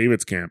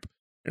camp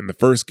in the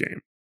first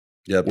game.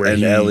 Yep,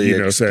 and Ellie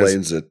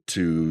explains it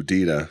to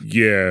Dina.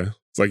 Yeah.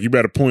 It's like, you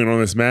better point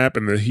on this map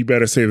and he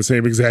better say the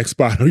same exact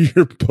spot or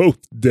you're both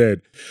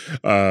dead.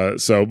 But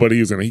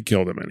he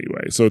killed him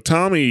anyway. So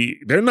Tommy,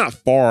 they're not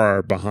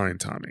far behind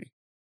Tommy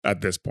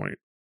at this point,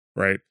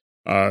 right?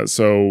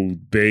 So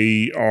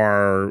they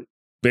are...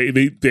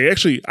 They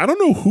actually, I don't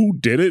know who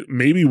did it.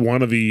 Maybe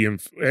one of the,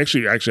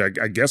 actually,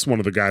 I guess one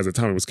of the guys that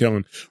Tommy was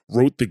killing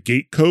wrote the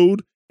gate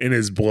code in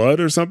his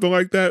blood or something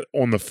like that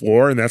on the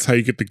floor. And that's how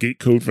you get the gate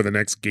code for the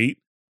next gate,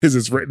 because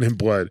it's written in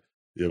blood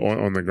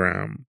on the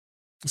ground.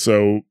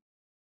 So.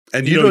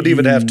 And you don't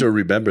even have to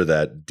remember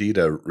that.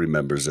 Dina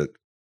remembers it.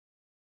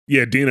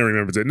 Yeah, Dina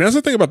remembers it. And that's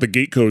the thing about the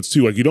gate codes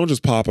too. Like, you don't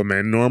just pop them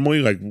in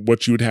normally. Like,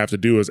 what you would have to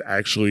do is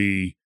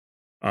actually,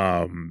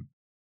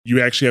 you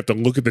actually have to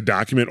look at the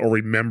document or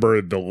remember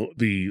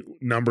the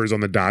numbers on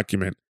the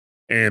document,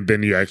 and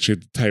then you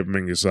actually type them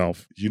in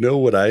yourself. You know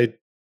what I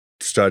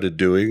started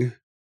doing?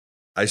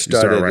 I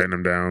started writing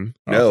them down.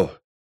 No,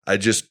 I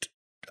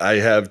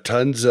have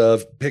tons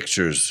of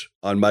pictures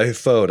on my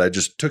phone. I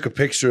just took a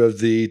picture of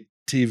the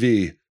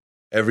TV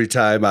every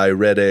time I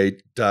read a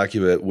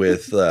document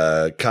with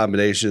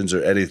combinations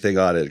or anything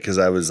on it, because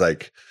I was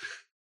like,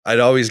 I'd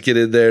always get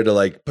in there to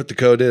like put the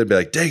code in and be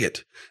like, dang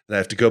it. And I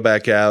have to go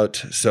back out.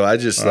 So I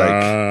just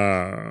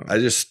I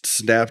just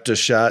snapped a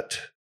shot,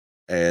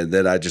 and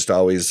then I just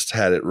always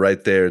had it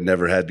right there and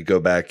never had to go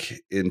back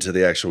into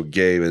the actual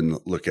game and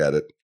look at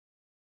it.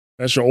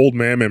 That's your old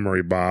man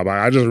memory, Bob.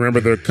 I just remember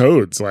the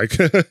codes. Like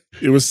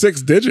it was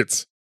 6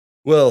 digits.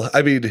 Well,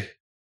 I mean,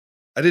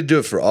 I didn't do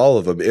it for all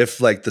of them.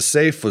 If like the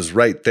safe was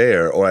right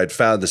there, or I'd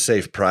found the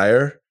safe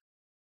prior,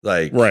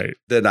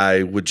 then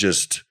I would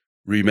just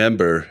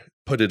remember,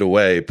 put it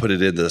away, put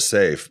it in the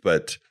safe.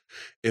 But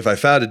if I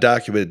found a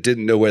document,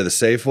 didn't know where the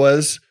safe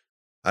was,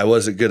 I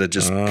wasn't going to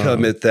just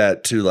commit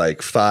that to like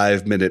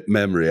 5-minute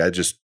memory. I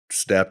just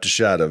snapped a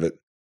shot of it.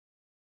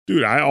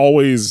 Dude, I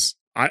always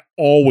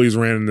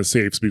ran into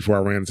safes before I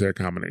ran into their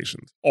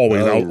combinations.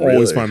 Always. I'll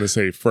always find the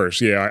safe first.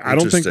 Yeah. I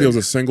don't think there was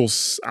a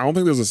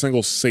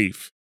single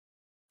safe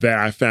that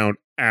I found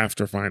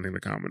after finding the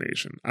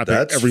combination. I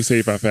think every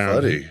safe I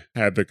found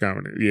had the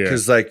combination. Yeah.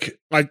 Because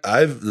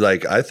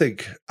I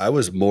think I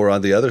was more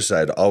on the other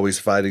side, always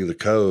finding the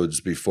codes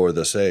before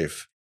the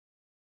safe.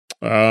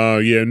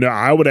 Yeah, no,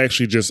 I would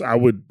actually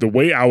the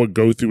way I would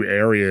go through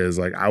areas,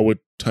 like I would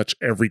touch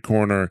every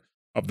corner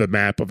of the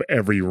map of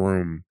every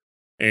room,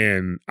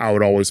 and I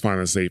would always find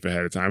the safe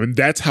ahead of time. And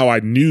that's how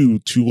I knew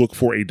to look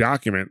for a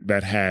document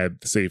that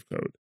had the safe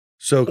code.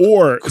 So,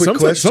 quick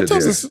question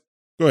here.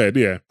 Go ahead,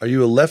 yeah. Are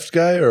you a left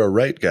guy or a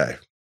right guy?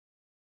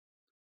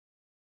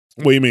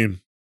 What do you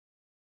mean?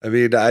 I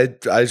mean,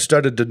 I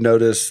started to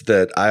notice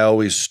that I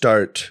always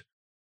start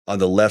on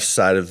the left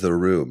side of the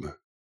room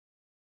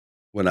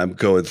when I'm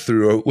going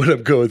through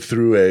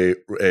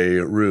a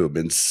room,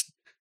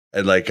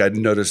 and like I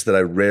noticed that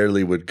I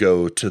rarely would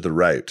go to the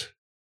right.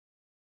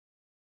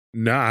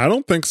 No, I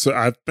don't think so.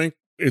 I think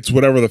it's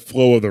whatever the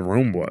flow of the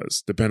room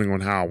was, depending on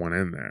how I went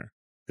in there.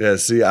 Yeah,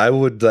 see, I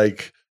would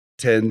like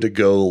tend to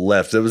go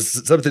left. It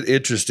was something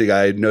interesting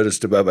I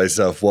noticed about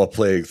myself while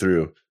playing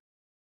through.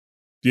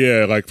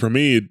 Yeah, like for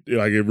me,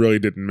 it really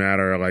didn't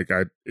matter. Like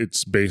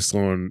it's based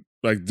on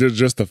like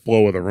just the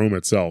flow of the room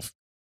itself.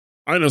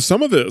 I know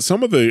some of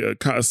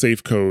the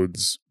safe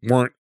codes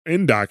weren't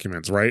in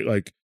documents, right?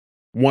 Like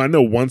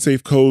one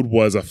safe code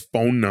was a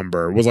phone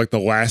number. It was like the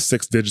last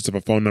 6 digits of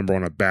a phone number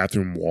on a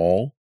bathroom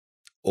wall.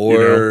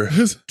 Or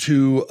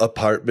 2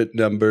 apartment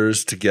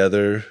numbers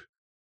together.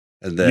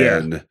 And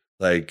then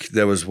like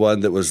there was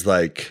one that was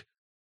like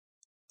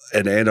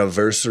an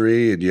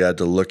anniversary and you had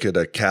to look at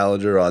a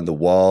calendar on the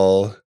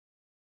wall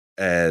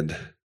and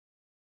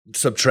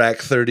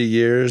subtract 30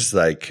 years.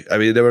 Like, I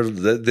mean,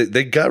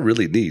 they got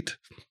really neat.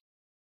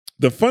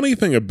 The funny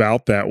thing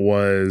about that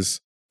was,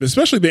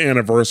 especially the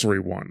anniversary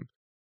one,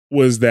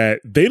 was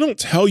that they don't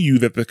tell you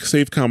that the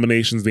safe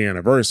combination is the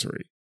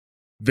anniversary.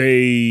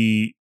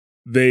 The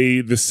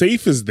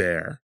safe is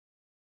there,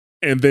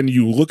 and then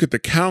you look at the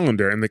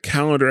calendar, and the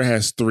calendar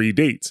has 3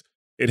 dates.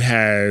 It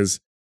has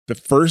the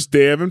first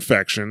day of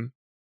infection,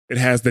 it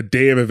has the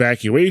day of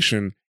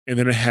evacuation, and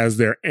then it has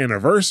their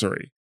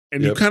anniversary.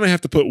 And you kind of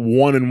have to put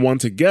 1 and 1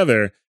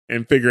 together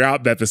and figure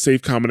out that the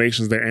safe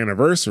combination is their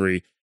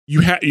anniversary.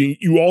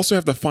 You also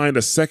have to find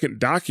a second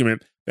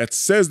document that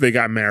says they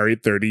got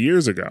married 30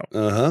 years ago.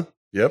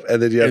 Yep.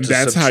 And then you have to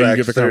that's subtract how you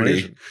get the 30.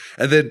 combination.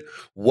 And then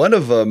one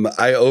of them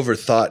I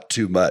overthought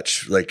too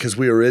much, like because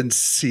we were in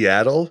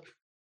Seattle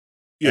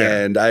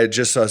and I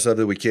just saw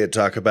something we can't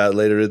talk about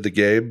later in the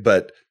game,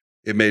 but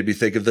it made me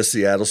think of the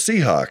Seattle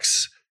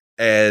Seahawks.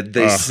 And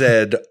they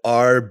said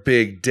our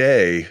big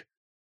day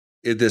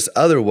in this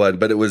other one,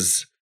 but it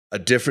was a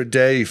different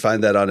day. You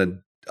find that on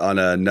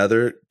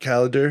another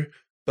calendar.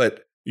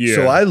 But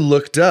so I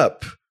looked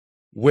up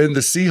when the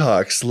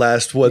Seahawks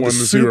last won the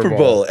Super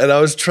Bowl, and I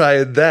was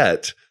trying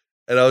that.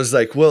 And I was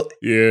like, well,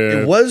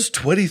 it was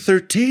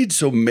 2013,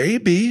 so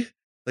maybe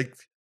like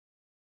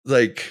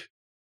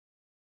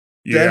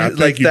I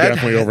think you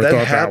definitely overthought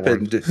that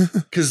happened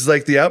because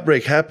like the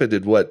outbreak happened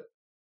in what,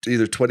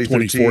 either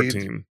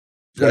 2013,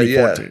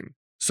 2014.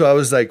 So I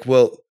was like,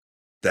 well,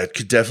 that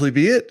could definitely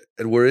be it,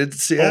 and we're in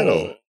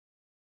Seattle.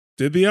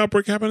 Did the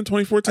outbreak happen in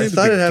 2014? I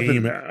thought it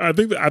happened.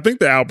 I think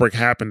the outbreak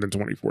happened in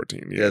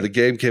 2014. Yeah, the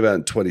game came out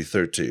in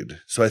 2013.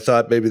 So I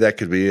thought maybe that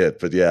could be it.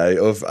 But yeah, I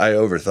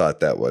overthought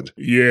that one.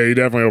 Yeah, you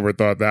definitely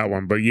overthought that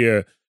one. But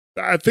yeah,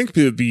 I think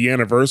the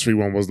anniversary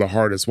one was the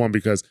hardest one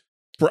because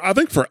I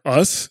think for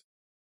us,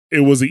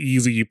 it was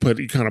easy. You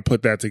kind of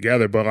put that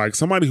together. But like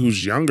somebody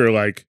who's younger,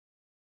 like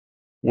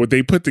would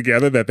they put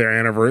together that the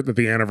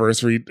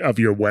anniversary of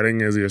your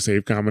wedding is your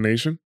safe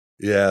combination?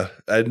 Yeah,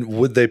 and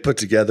would they put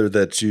together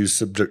that you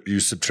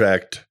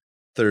subtract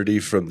 30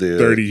 from the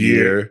 30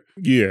 year?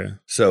 Yeah.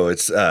 So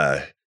it's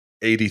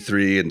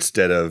 83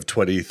 instead of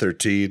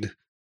 2013.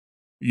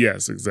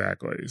 Yes,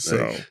 exactly.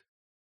 So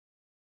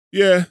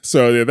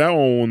that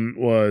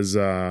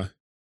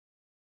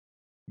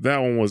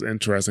one was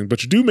interesting.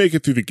 But you do make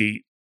it through the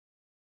gate,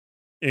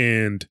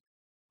 and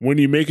when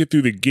you make it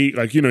through the gate,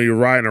 like, you know, you're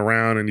riding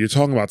around and you're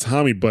talking about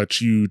Tommy, but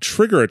you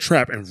trigger a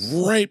trap. And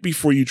right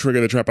before you trigger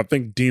the trap, I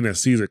think Dina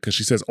sees it because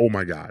she says, "Oh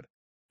my God."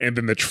 And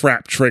then the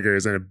trap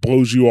triggers and it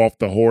blows you off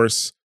the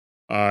horse.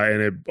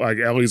 And it, like,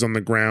 Ellie's on the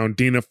ground.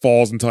 Dina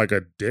falls into like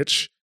a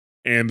ditch,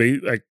 and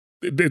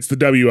it's the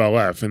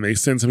WLF, and they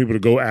send some people to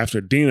go after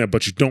Dina,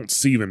 but you don't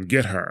see them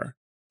get her.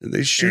 And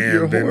they shoot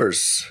your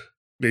horse.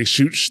 They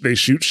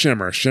shoot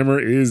Shimmer. Shimmer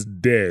is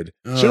dead.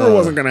 Shimmer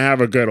wasn't going to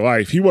have a good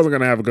life. He wasn't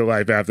going to have a good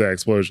life after that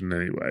explosion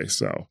anyway.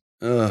 So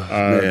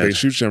they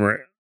shoot Shimmer.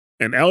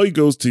 And Ellie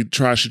she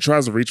tries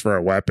to reach for her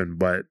weapon,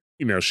 but,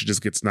 you know, she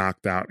just gets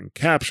knocked out and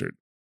captured.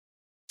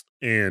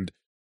 And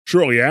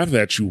shortly after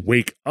that, you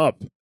wake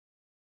up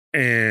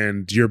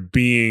and you're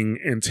being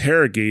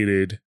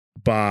interrogated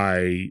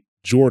by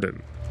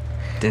Jordan.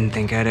 Didn't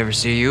think I'd ever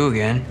see you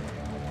again.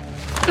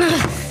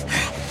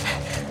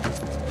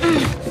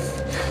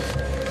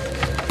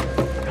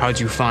 How'd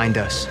you find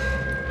us? I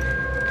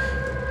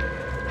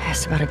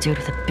asked about a dude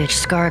with a bitch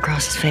scar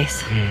across his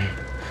face.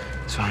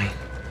 It's funny.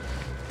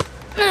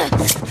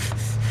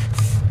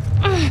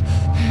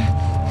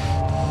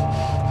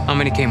 How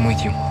many came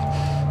with you?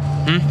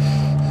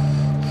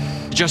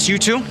 Just you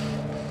two?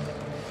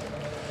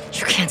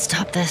 You can't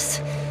stop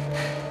this.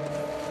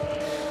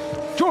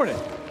 Jordan!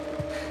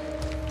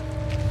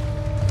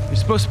 You're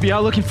supposed to be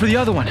out looking for the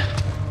other one.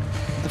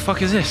 What the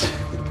fuck is this?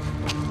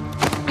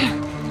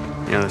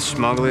 You know the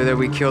smuggler that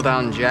we killed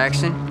out in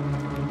Jackson?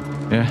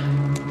 Yeah?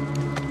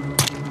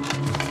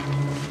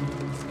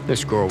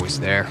 This girl was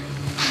there.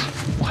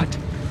 What?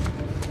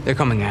 They're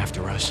coming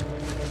after us.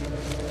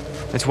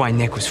 That's why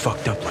Nick was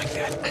fucked up like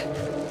that.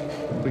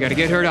 We gotta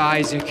get her to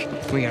Isaac.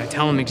 We gotta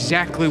tell him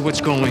exactly what's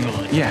going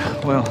on. Yeah,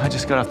 well, I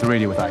just got off the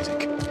radio with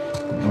Isaac.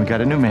 And we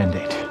got a new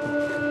mandate.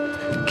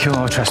 Kill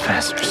all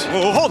trespassers.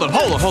 Oh, hold up.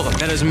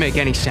 That doesn't make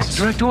any sense.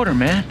 Direct order,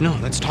 man. No,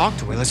 let's talk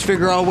to her. Let's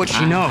figure out what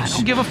she knows. I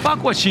don't give a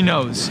fuck what she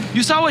knows.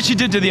 You saw what she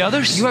did to the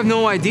others? You have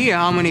no idea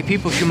how many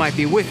people she might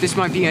be with. This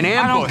might be an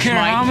ambush, I don't care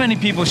Mike. how many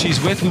people she's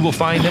with. We will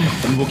find them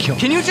and we will kill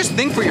them. Can you just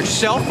think for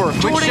yourself for a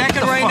quick Jordan, second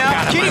get the right fuck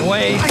now? out of my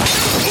way.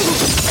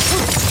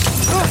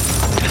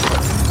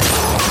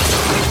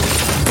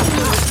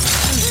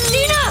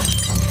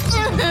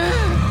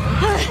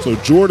 So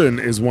Jordan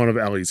is one of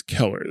Ellie's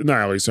killers.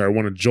 Not Ellie, sorry,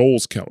 one of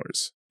Joel's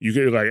killers. You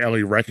get like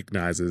Ellie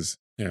recognizes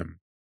him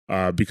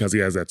because he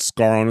has that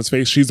scar on his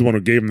face. She's the one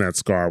who gave him that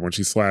scar when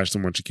she slashed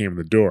him when she came in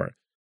the door.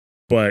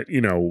 But, you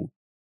know,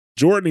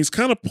 Jordan, he's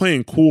kind of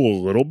playing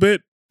cool a little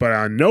bit, but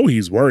I know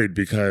he's worried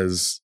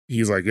because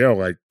he's like, yo,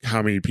 like,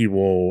 how many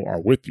people are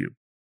with you?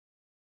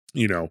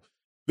 You know,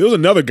 there was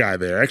another guy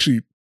there.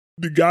 Actually,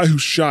 the guy who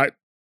shot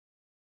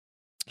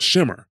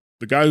Shimmer,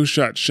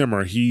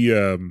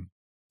 he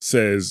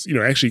says, you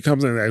know, actually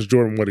comes in and asks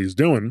Jordan what he's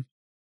doing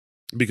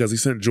because he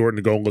sent Jordan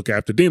to go look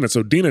after Dina.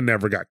 So Dina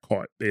never got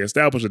caught. They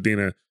established that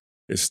Dina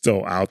is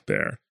still out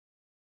there.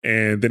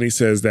 And then he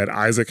says that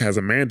Isaac has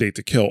a mandate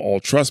to kill all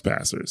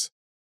trespassers.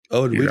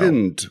 Oh,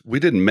 and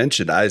we didn't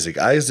mention Isaac.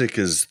 Isaac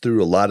is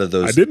through a lot of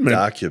those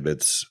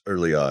documents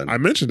early on. I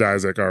mentioned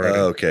Isaac already.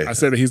 Oh, okay. I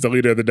said that he's the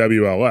leader of the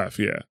WLF,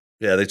 yeah.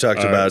 Yeah, they talked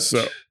about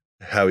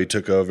how he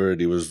took over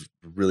and he was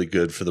really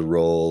good for the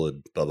role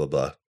and blah, blah,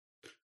 blah.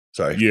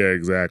 Sorry. Yeah,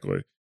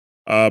 exactly.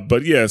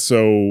 But yeah,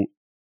 so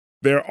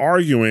they're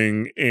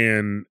arguing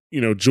and,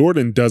 you know,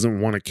 Jordan doesn't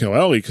want to kill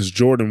Ellie because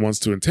Jordan wants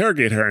to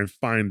interrogate her and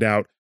find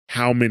out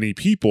how many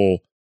people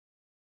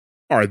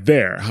are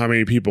there, how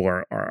many people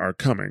are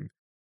coming.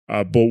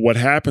 But what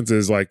happens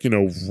is, like, you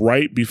know,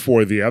 right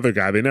before the other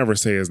guy, they never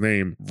say his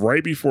name,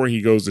 right before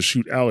he goes to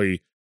shoot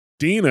Ellie,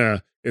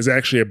 Dina is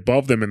actually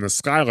above them in the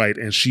skylight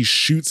and she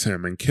shoots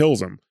him and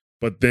kills him.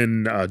 But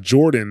then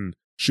Jordan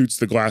shoots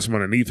the glass from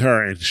underneath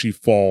her and she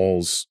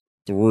falls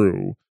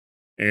through.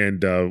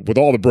 And with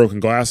all the broken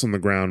glass on the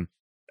ground,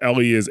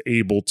 Ellie is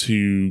able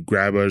to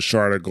grab a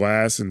shard of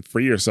glass and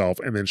free herself.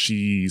 And then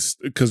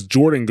because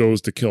Jordan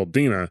goes to kill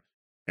Dina,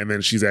 and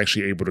then she's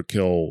actually able to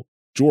kill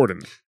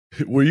Jordan.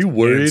 Were you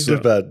worried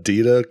about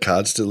Dina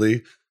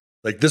constantly?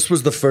 Like, this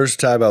was the first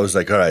time I was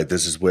like, all right,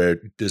 this is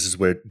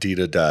where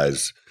Dina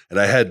dies. And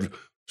I had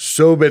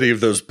so many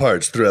of those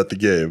parts throughout the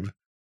game.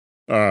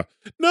 No,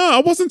 I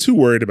wasn't too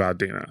worried about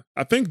Dina.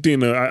 I think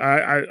Dina,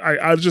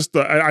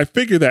 I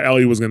figured that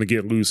Ellie was going to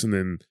get loose and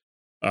then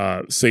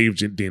save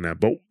Dina.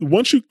 But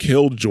once you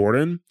kill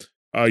Jordan,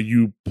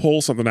 you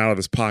pull something out of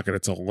his pocket.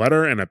 It's a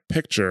letter and a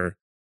picture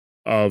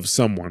of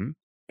someone.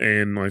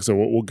 And like, so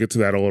we'll get to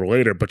that a little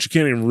later, but you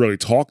can't even really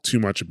talk too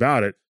much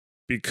about it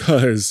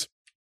because,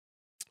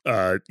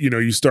 you know,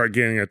 you start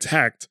getting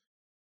attacked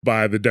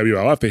by the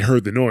WLF. They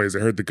heard the noise, they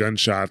heard the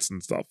gunshots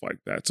and stuff like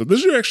that. So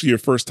this is actually your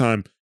first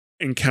time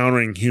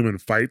encountering human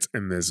fights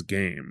in this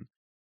game.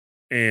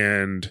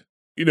 And,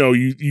 you know,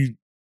 you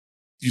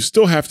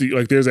still have to,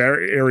 like, there's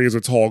areas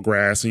of tall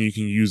grass and you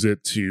can use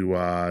it to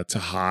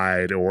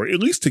hide or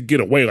at least to get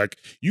away. Like,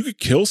 you could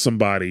kill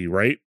somebody,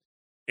 right?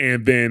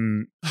 And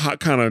then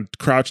kind of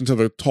crouch into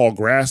the tall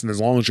grass. And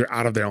as long as you're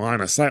out of their line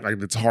of sight,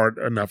 like, it's hard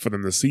enough for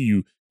them to see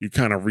you, you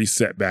kind of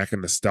reset back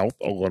into stealth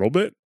a little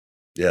bit.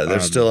 Yeah, they're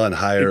still on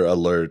higher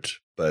alert,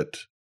 but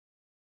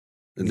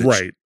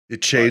right.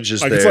 It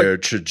changes their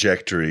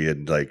trajectory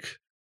and, like,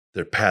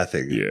 their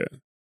pathing. Yeah.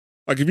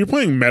 Like, if you're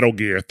playing Metal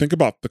Gear, think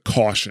about the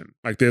caution.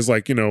 Like, there's,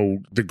 like, you know,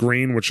 the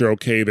green, which are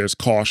okay. There's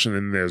caution,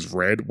 and there's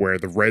red, where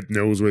the red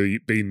knows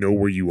they know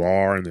where you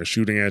are, and they're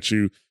shooting at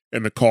you.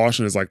 And the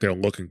caution is like they're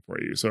looking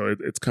for you. So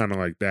it's kind of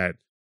like that.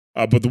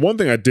 But the one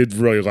thing I did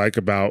really like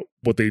about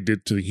what they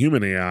did to the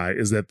human AI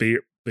is that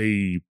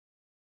they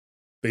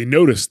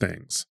notice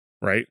things,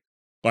 right?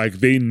 Like,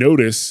 they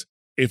notice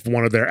if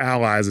one of their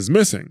allies is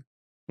missing.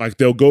 Like,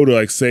 they'll go to,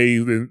 like, say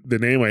the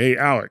name, like, hey,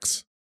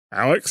 Alex.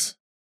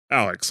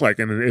 Like,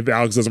 and if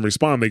Alex doesn't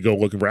respond, they go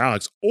looking for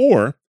Alex.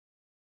 Or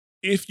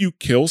if you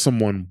kill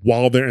someone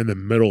while they're in the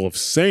middle of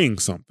saying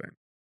something,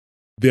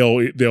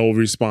 they'll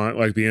respond,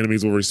 like, the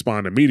enemies will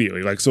respond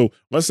immediately. Like, so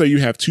let's say you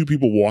have two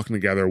people walking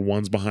together,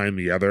 one's behind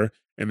the other,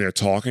 and they're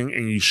talking,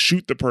 and you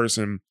shoot the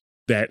person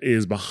that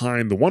is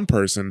behind the one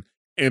person,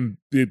 and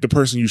the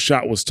person you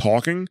shot was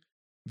talking,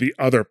 the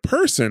other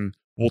person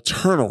will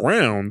turn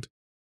around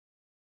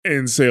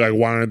and say, like,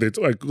 why aren't they,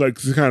 like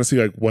to kind of see,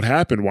 like, what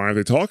happened, why aren't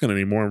they talking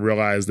anymore, and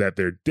realize that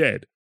they're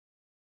dead.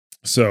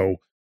 So,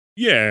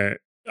 yeah,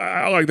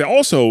 I like that.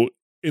 Also,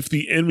 if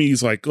the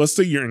enemy's, like, let's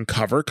say you're in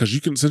cover, because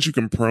since you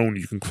can prone,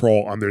 you can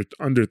crawl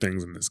under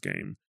things in this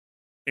game.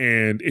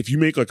 And if you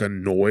make, like, a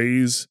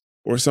noise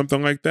or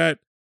something like that,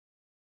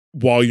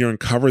 while you're in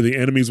cover, the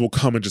enemies will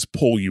come and just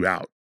pull you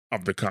out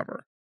of the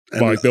cover.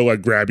 But, like, they'll,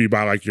 like, grab you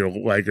by, like, your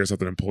leg or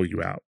something and pull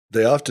you out.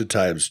 They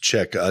oftentimes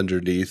check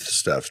underneath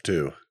stuff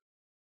too.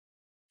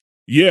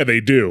 Yeah, they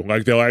do.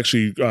 Like, they'll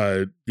actually,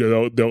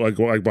 they'll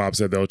like Bob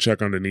said, they'll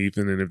check underneath,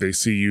 and then if they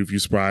see you, if you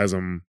surprise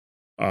them,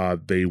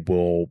 they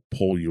will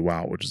pull you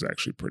out, which is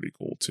actually pretty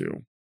cool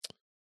too.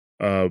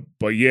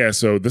 But yeah,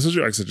 so this is,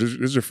 like I said, this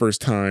is your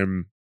first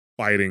time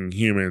fighting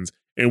humans.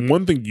 And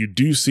one thing you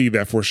do see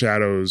that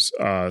foreshadows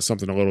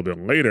something a little bit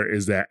later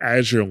is that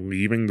as you're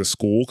leaving the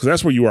school, because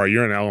that's where you are,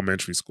 you're in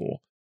elementary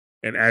school.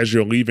 And as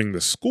you're leaving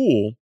the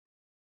school,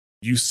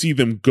 you see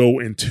them go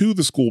into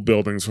the school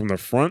buildings from the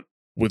front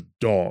with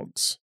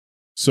dogs.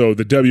 So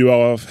the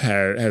WLF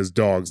has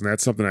dogs, and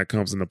that's something that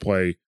comes into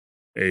play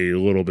a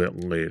little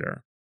bit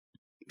later.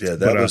 Yeah,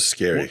 that was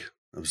scary.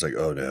 I was like,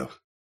 oh no.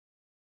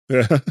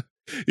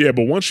 Yeah,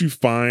 but once you're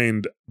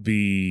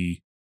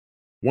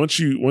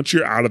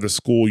out of the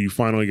school, you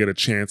finally get a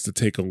chance to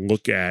take a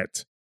look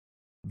at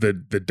the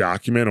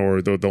document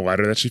or the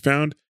letter that she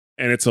found.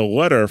 And it's a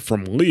letter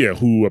from Leah,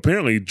 who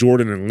apparently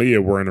Jordan and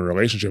Leah were in a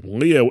relationship.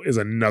 Leah is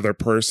another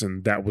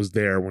person that was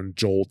there when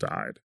Joel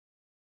died.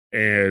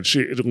 And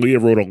Leah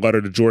wrote a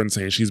letter to Jordan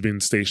saying she's been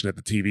stationed at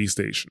the TV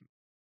station.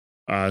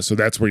 So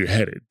that's where you're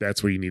headed.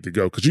 That's where you need to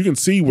go. Because you can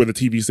see where the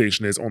TV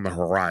station is on the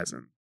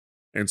horizon.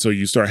 And so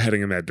you start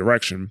heading in that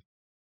direction.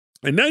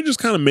 And now you're just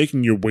kind of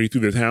making your way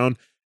through the town.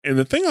 And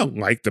the thing I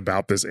liked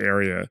about this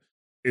area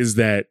is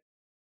that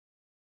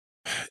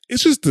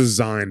it's just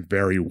designed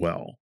very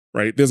well,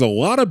 right? There's a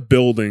lot of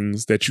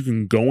buildings that you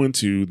can go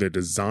into. They're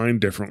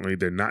designed differently.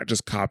 They're not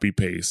just copy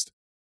paste.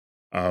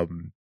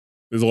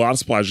 There's a lot of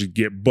supplies you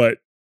get, but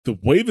the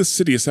way the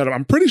city is set up,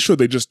 I'm pretty sure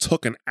they just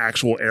took an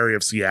actual area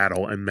of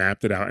Seattle and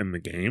mapped it out in the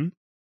game.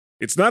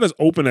 It's not as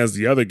open as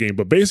the other game,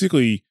 but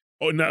basically,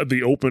 not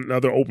the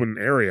other open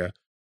area.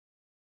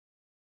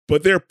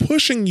 But they're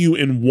pushing you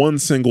in one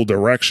single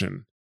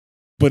direction,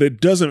 but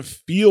it doesn't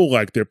feel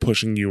like they're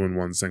pushing you in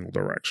one single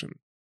direction.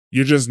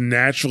 You're just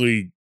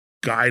naturally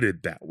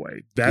guided that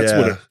way. That's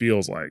what it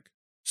feels like.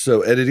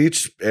 So, and in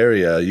each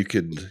area, you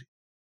can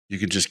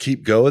just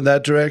keep going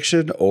that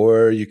direction,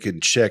 or you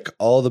can check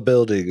all the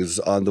buildings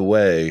on the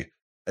way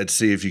and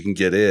see if you can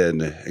get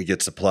in and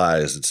get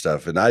supplies and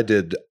stuff. And I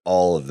did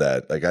all of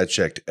that. Like, I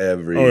checked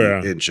every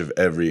inch of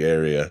every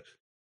area.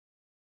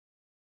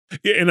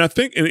 Yeah, and I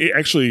think, and it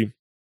actually,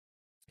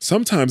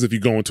 sometimes if you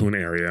go into an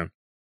area,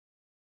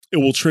 it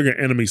will trigger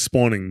enemy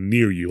spawning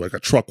near you, like a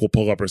truck will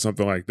pull up or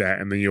something like that,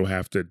 and then you'll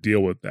have to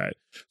deal with that.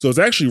 So it's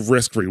actually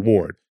risk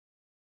reward.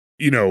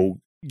 You know,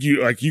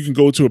 you can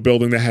go to a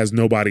building that has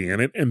nobody in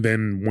it, and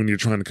then when you're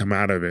trying to come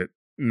out of it,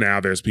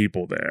 now there's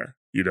people there.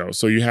 You know,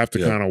 so you have to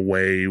kind of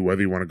weigh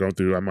whether you want to go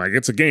through. I'm like,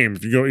 it's a game.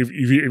 If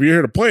you're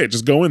here to play it,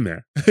 just go in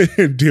there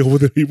and deal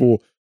with the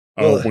people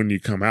when you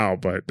come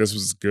out. But this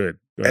was good.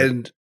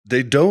 And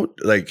they don't,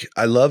 like,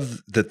 I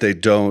love that they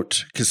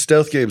don't, because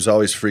stealth games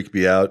always freak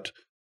me out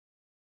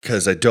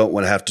because I don't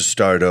want to have to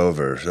start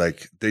over.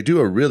 Like, they do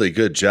a really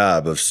good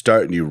job of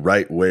starting you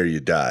right where you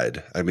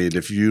died. I mean,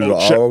 if you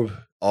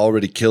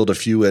already killed a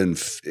few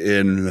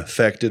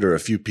infected or a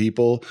few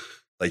people,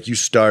 like, you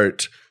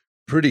start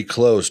pretty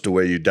close to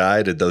where you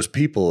died and those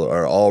people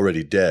are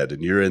already dead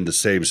and you're in the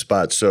same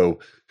spot. So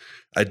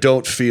I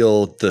don't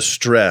feel the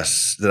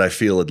stress that I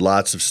feel in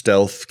lots of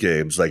stealth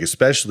games, like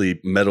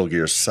especially Metal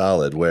Gear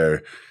Solid, where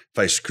if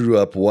I screw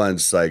up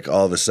once, like,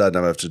 all of a sudden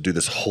I'm going to have to do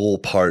this whole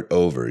part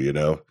over, you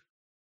know?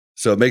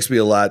 So it makes me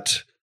a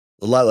lot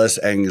less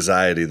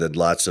anxiety than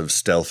lots of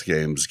stealth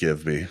games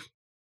give me.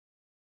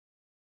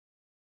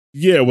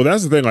 Yeah, well,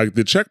 that's the thing. Like,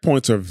 the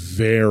checkpoints are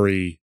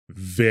very,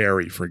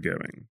 very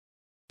forgiving.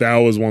 That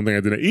was one thing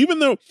I did.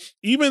 Even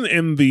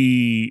in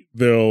the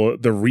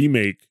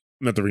remake,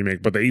 not the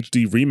remake, but the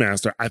HD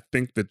remaster, I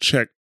think the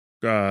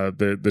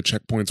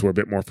checkpoints were a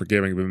bit more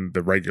forgiving than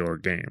the regular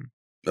game.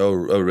 Oh,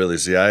 really?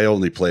 See, I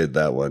only played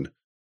that one.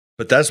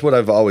 But that's what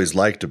I've always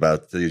liked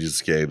about these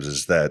games,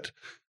 is that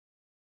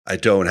I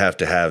don't have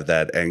to have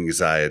that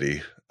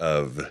anxiety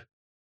of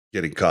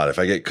getting caught. If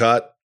I get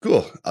caught,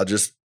 cool. I'll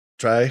just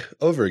try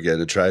over again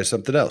and try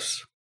something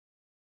else.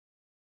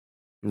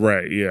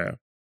 Right, yeah.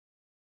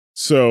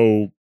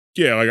 So,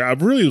 yeah, like, I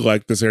really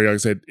liked this area. Like I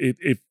said,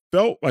 it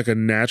felt like a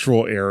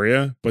natural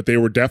area, but they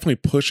were definitely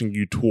pushing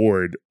you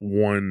toward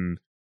one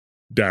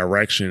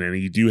direction,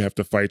 and you do have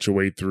to fight your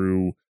way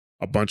through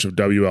a bunch of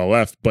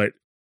WLF. But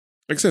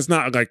like I said, it's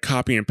not like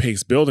copy and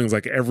paste buildings.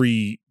 Like,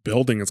 every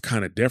building is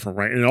kind of different,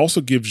 right? And it also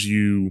gives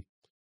you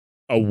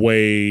a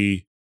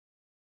way,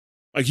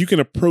 like, you can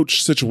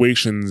approach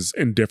situations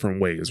in different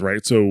ways,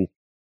 right? So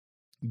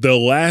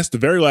the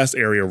very last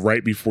area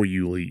right before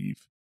you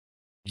leave,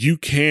 you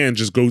can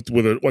just go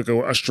with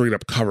a straight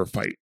up cover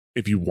fight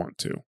if you want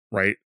to,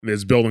 right?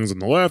 There's buildings on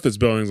the left, there's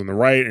buildings on the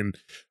right, and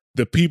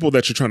the people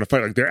that you're trying to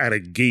fight, like, they're at a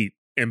gate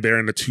and they're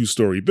in a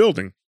 2-story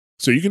building.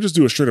 So you can just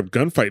do a straight up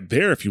gunfight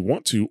there if you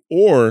want to,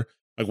 or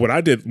like what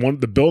I did,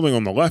 the building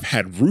on the left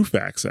had roof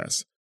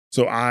access.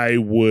 So what I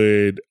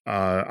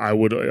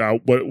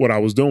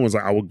was doing was,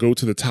 like, I would go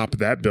to the top of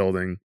that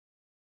building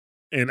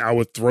and I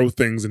would throw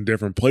things in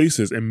different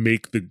places and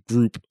make the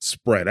group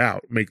spread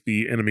out, make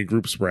the enemy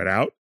group spread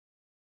out.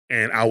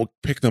 And I would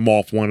pick them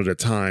off one at a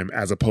time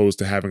as opposed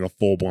to having a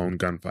full-blown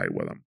gunfight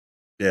with them.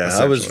 Yeah,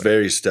 I was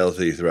very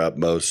stealthy throughout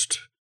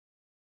most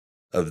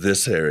of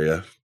this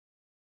area.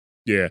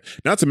 Yeah.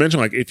 Not to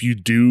mention, like, if you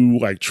do,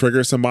 like,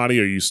 trigger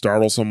somebody or you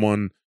startle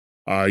someone,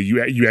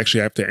 you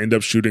actually have to end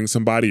up shooting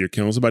somebody or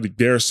killing somebody.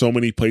 There are so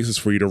many places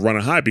for you to run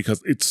and hide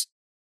because it's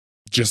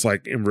just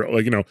like, in real,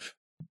 like, you know,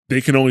 they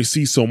can only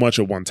see so much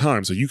at one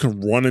time. So you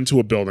can run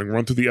into a building,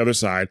 run through the other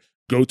side,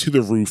 go to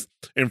the roof,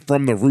 and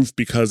from the roof,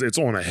 because it's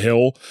on a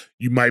hill,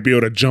 you might be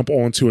able to jump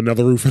onto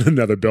another roof in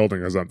another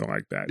building or something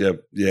like that.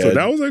 Yep. Yeah. So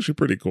that was actually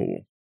pretty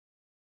cool.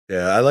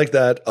 Yeah, I like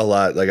that a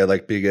lot. Like, I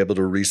like being able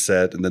to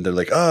reset, and then they're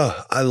like,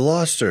 "Oh, I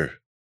lost her."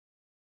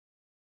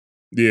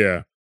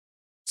 Yeah.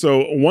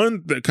 So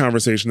the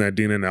conversation that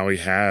Dina and Ellie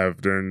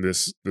have during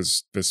this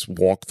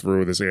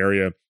walkthrough of this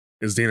area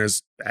is Dina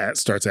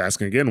starts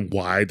asking again,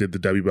 why did the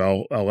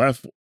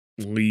WLF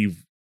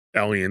leave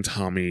Ellie and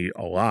Tommy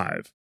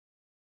alive?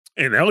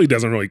 And Ellie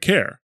doesn't really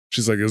care.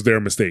 She's like, is there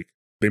a mistake?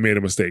 They made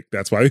a mistake.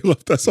 That's why they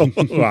left us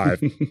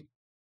alive.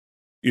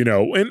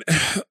 And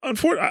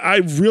unfortunately, I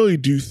really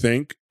do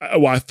think,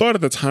 I thought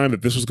at the time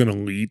that this was going to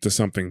lead to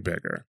something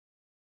bigger.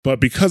 But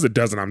because it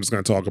doesn't, I'm just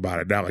going to talk about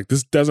it now. Like,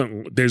 this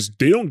doesn't,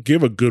 they don't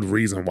give a good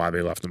reason why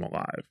they left him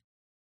alive.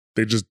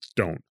 They just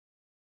don't.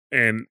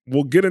 And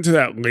we'll get into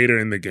that later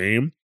in the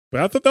game.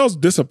 But I thought that was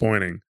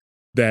disappointing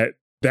that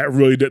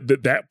really,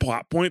 that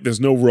plot point, there's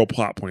no real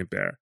plot point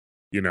there,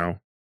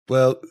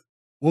 Well,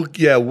 we'll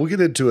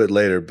get into it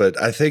later,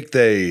 but I think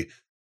they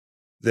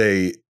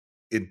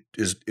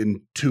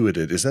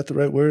intuited. Is that the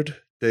right word?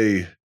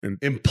 They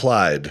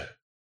implied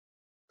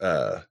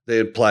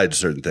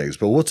certain things,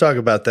 but we'll talk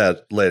about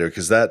that later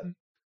because we'll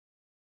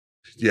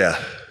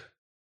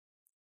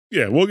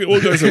get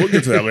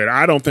to that later.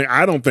 I don't think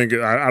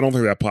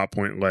that plot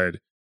point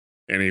led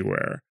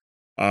anywhere.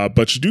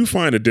 But you do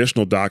find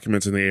additional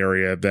documents in the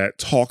area that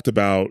talked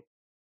about,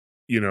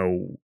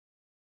 the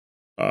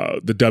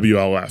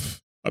WLF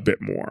a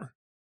bit more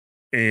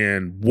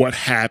and what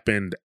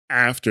happened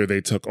after they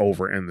took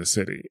over in the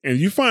city. And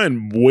you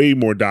find way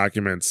more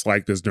documents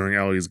like this during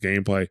Ellie's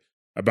gameplay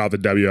about the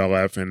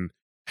WLF and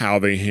how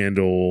they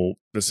handle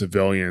the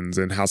civilians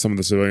and how some of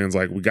the civilians,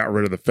 like, we got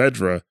rid of the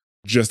Fedra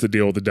just to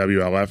deal with the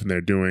WLF, and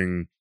they're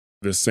doing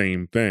the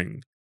same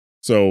thing.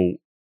 So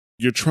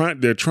they're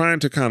trying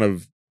to kind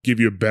of give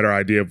you a better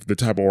idea of the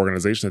type of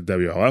organization that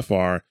WLF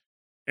are.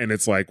 And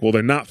it's like, well,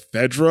 they're not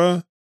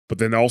Fedra, but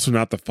they're also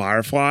not the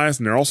Fireflies,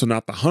 and they're also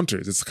not the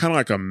Hunters. It's kind of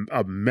like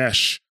a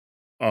mesh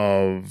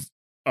of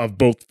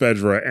both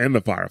Fedra and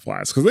the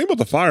Fireflies. Because think about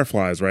the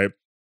Fireflies, right?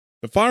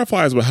 The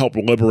Fireflies will help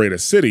liberate a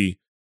city,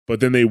 but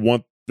then they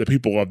want the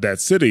people of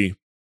that city,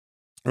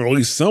 or at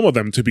least some of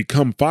them, to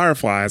become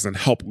Fireflies and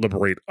help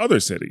liberate other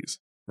cities,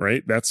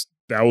 right? That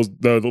was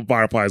the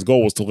Fireflies'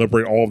 goal, was to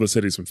liberate all of the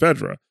cities from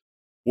Fedra.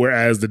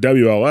 Whereas the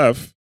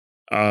WLF,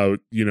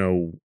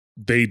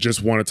 they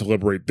just wanted to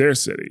liberate their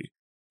city.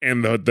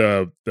 And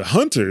the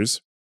Hunters,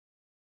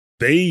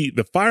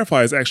 the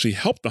Fireflies actually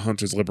helped the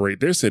Hunters liberate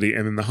their city,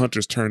 and then the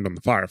Hunters turned on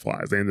the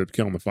Fireflies. They ended up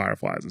killing the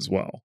Fireflies as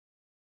well.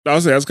 I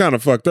would say that's kind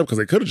of fucked up because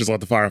they could have just let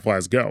the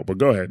Fireflies go, but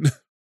go ahead.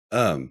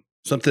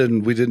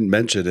 Something we didn't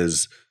mention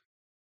is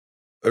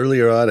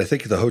earlier on, I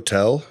think at the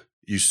hotel,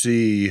 you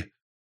see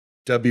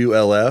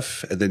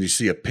WLF and then you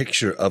see a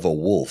picture of a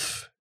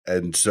wolf.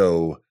 And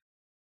so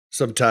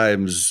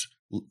sometimes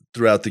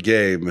throughout the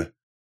game,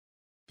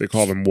 they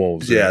call them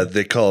wolves. Yeah,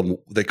 they call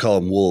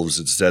them wolves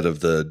instead of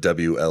the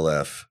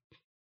WLF.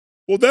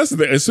 Well, that's the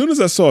thing. As soon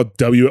as I saw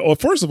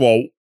first of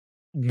all,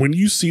 when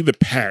you see the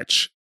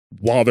patch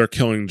while they're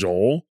killing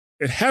Joel,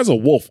 it has a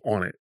wolf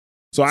on it.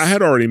 So I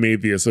had already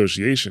made the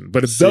association,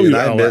 but it's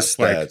WLF. I missed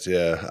that.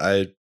 Yeah,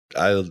 I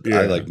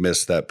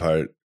missed that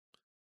part.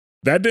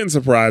 That didn't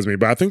surprise me,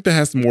 but I think that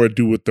has more to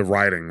do with the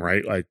writing,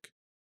 right? Like,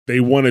 they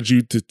wanted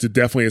you to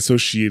definitely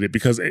associate it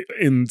because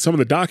in some of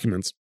the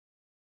documents,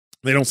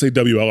 they don't say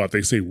WLF,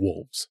 they say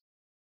wolves,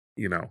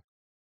 Yep.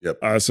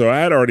 So I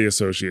had already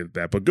associated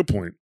that, but good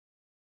point.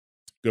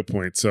 Good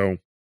point. So,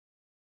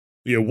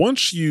 yeah,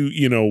 once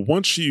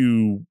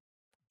you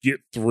get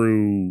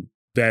through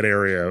that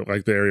area,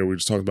 like the area we were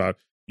just talking about,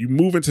 you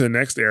move into the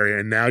next area,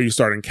 and now you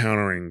start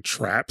encountering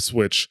traps,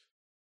 which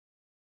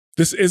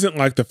this isn't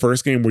like the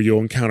first game where you'll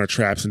encounter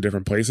traps in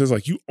different places.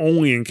 Like, you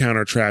only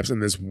encounter traps in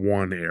this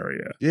one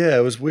area. Yeah,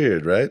 it was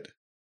weird, right?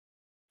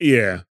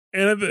 Yeah.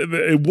 And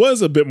it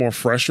was a bit more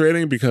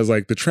frustrating because,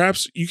 like, the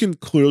traps, you can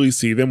clearly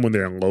see them when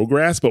they're in low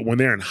grass, but when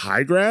they're in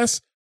high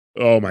grass,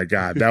 oh my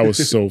God, that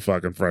was so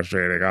fucking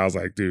frustrating. I was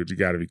like, dude, you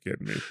got to be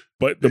kidding me.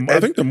 But I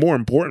think the more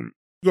important,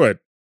 go ahead.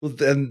 Well,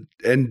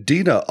 and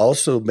Dina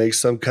also makes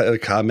some kind of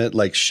comment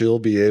like she'll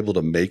be able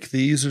to make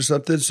these or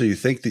something. So you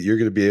think that you're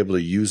going to be able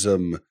to use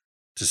them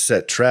to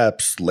set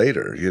traps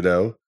later,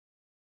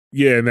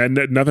 Yeah,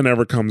 and nothing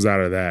ever comes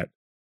out of that.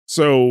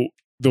 So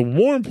the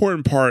more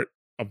important part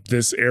of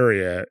this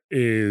area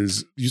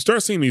is you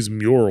start seeing these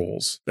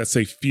murals that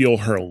say "Feel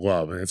Her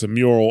Love," and it's a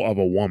mural of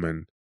a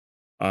woman.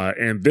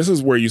 And this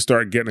is where you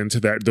start getting into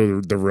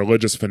the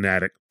religious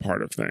fanatic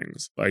part of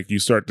things. Like, you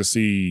start to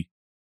see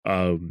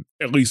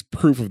at least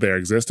proof of their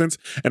existence.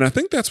 And I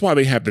think that's why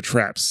they have the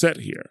traps set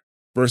here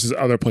versus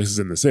other places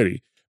in the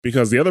city,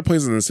 because the other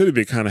places in the city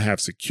they kind of have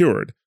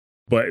secured.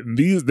 But in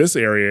this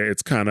area,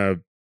 it's kind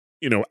of,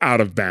 out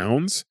of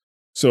bounds.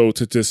 So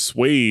to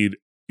dissuade,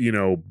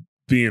 the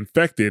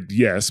infected,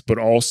 yes, but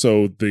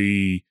also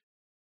these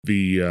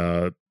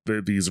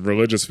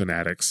religious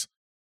fanatics,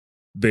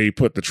 they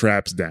put the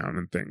traps down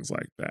and things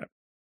like that.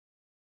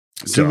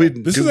 So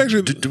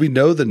do we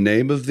know the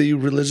name of the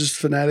religious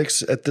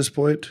fanatics at this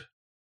point?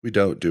 We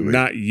don't, do we?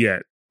 Not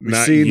yet. We've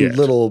seen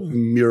little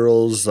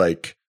murals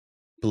like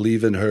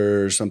 "Believe in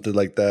Her" or something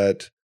like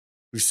that.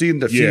 We've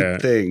seen a few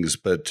things,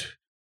 but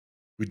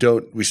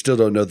we still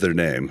don't know their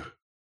name.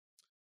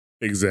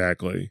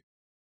 Exactly.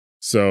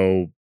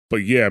 So,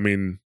 but yeah, I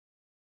mean,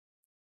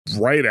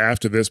 right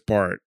after this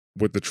part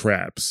with the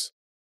traps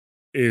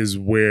is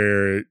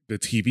where the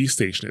TV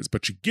station is.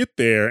 But you get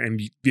there and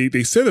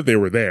they said that they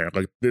were there.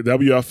 Like the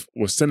WF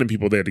was sending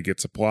people there to get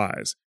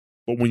supplies.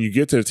 But when you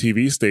get to the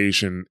TV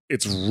station,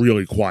 it's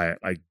really quiet,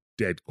 like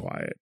dead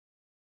quiet.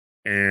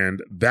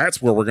 And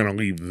that's where we're going to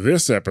leave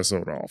this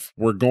episode off.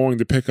 We're going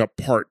to pick up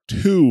part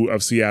 2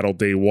 of Seattle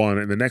Day 1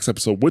 in the next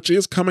episode, which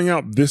is coming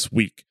out this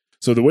week.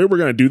 So the way we're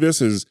going to do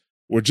this is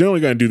we're generally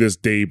going to do this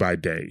day by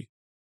day,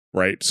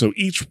 right? So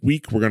each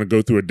week we're going to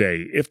go through a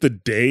day. If the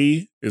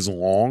day is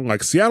long,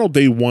 like Seattle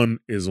Day 1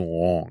 is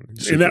long.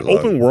 Super in that long.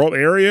 open world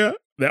area,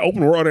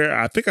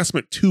 I think I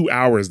spent 2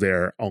 hours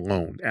there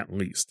alone, at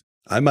least.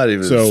 I might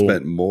even have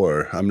spent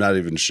more. I'm not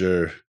even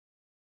sure.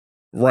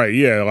 Right,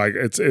 yeah, like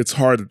it's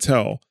hard to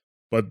tell.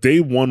 But day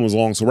 1 was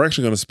long, so we're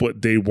actually going to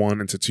split day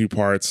 1 into 2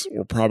 parts.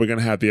 We're probably going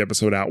to have the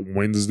episode out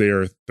Wednesday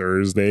or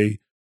Thursday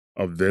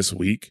of this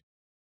week,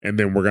 and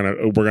then we're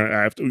gonna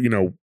have to,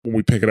 when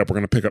we pick it up, we're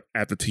gonna pick up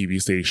at the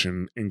TV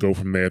station and go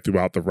from there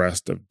throughout the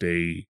rest of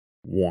day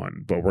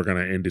 1. But we're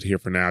gonna end it here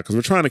for now because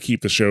we're trying to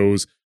keep the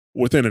shows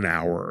within an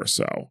hour or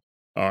so,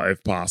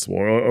 if possible,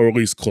 or at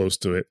least close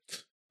to it.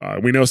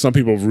 We know some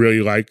people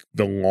really like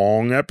the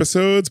long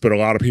episodes, but a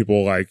lot of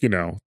people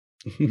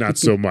not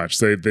so much.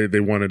 They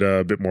wanted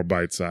a bit more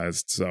bite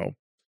sized. So,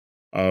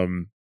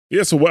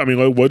 yeah. So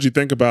what'd you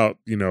think about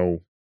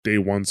day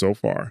 1 so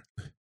far?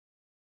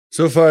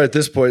 So far at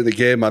this point in the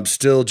game, I'm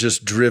still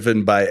just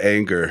driven by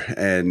anger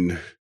and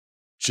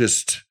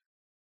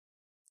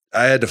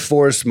I had to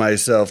force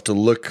myself to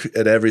look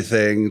at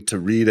everything, to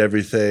read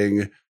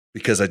everything,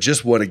 because I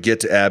just want to get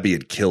to Abby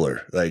and kill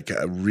her, like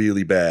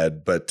really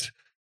bad, but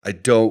I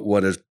don't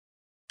want to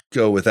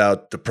go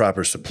without the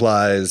proper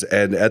supplies.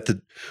 And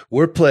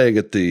we're playing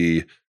at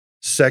the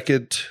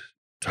second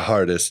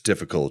hardest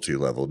difficulty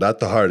level, not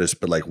the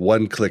hardest, but like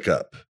 1 click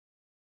up.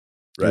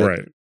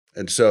 Right.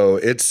 And so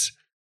it's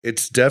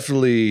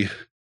definitely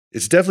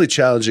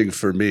challenging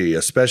for me,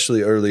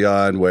 especially early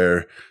on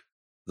where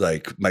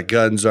like my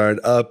guns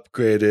aren't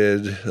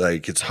upgraded,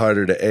 like it's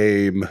harder to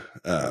aim.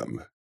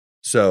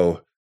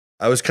 So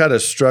I was kind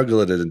of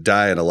struggling and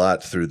dying a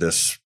lot through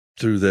this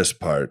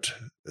part.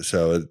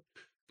 So it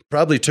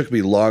probably took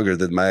me longer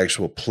than my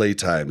actual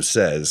playtime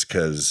says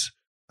because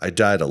I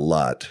died a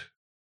lot.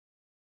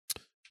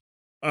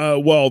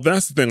 Well,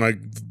 that's the thing. Like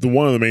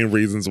one of the main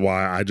reasons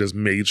why I just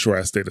made sure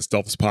I stayed as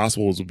stealth as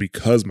possible was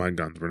because my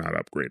guns were not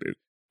upgraded,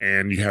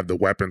 and you have the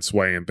weapon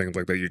sway and things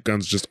like that. Your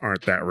guns just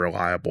aren't that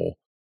reliable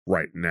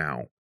right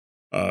now.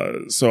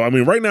 So I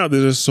mean, right now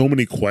there's just so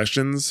many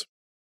questions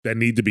that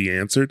need to be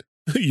answered.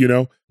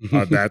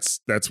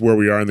 That's where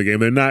we are in the game.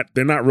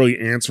 They're not really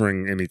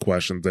answering any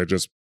questions. They're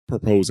just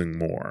proposing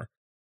more.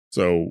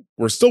 So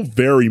we're still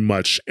very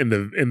much in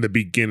the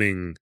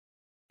beginning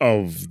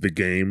of the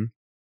game.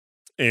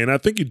 And I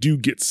think you do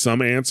get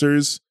some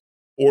answers,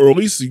 or at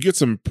least you get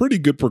some pretty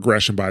good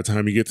progression by the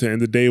time you get to the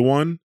end of day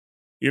 1,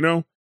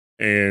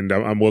 and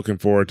I'm looking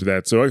forward to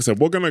that. So like I said,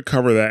 we're going to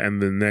cover that in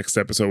the next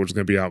episode, which is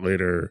going to be out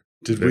later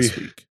this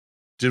week.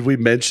 Did we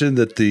mention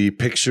that the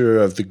picture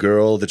of the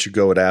girl that you're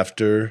going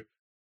after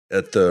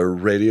at the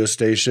radio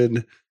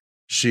station,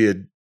 she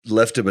had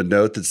left him a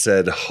note that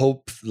said,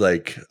 I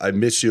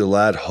miss you a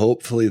lot.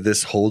 Hopefully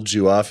this holds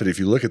you off. And if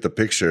you look at the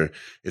picture,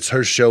 it's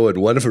her showing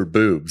one of her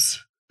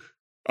boobs.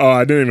 Oh,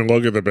 I didn't even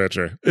look at the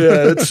picture.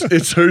 Yeah,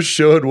 it's her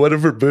showing one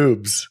of her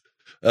boobs.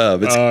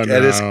 And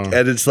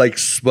it's like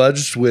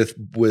smudged with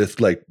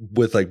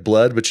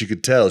blood, but you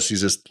could tell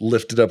she's just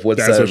lifted up one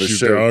side of her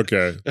shirt.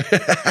 Okay.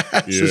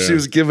 So she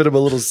was giving him a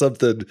little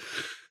something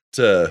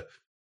to,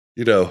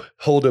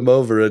 hold him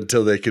over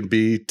until they can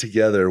be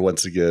together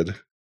once again.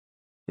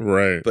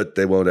 Right. But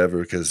they won't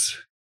ever because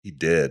he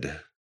did.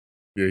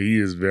 Yeah, he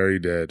is very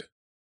dead.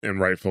 And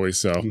rightfully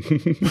so.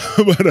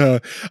 But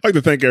I'd like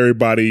to thank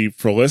everybody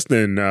for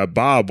listening.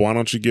 Bob, why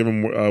don't you give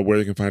them where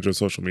they can find you on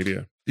social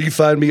media? You can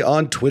find me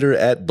on Twitter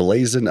at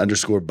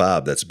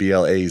blazin_Bob. That's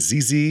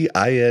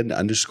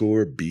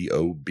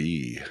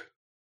BLAZZIN_BOB.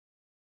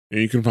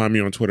 And you can find me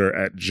on Twitter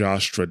at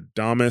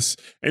Jostradamus.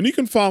 And you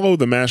can follow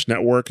the MASH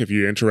Network if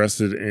you're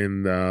interested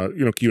in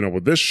keeping up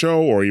with this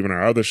show or even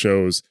our other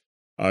shows.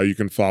 You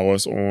can follow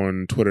us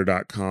on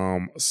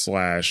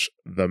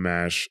twitter.com/the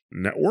MASH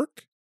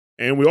Network.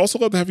 And we also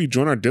love to have you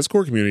join our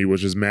Discord community,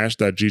 which is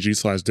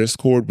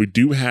mash.gg/Discord. We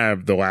do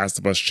have the Last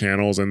of Us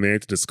channels in there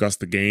to discuss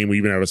the game. We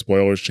even have a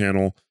spoilers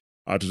channel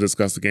to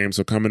discuss the game.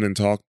 So come in and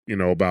talk,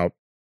 about,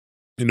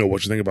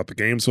 what you think about the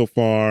game so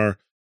far,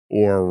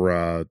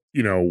 or,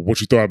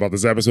 what you thought about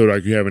this episode. Like,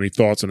 if you have any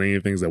thoughts on any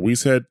of the things that we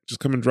said, just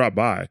come and drop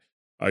by.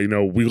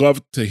 We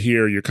love to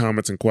hear your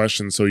comments and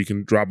questions. So you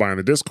can drop by on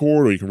the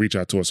Discord, or you can reach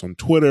out to us on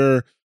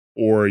Twitter,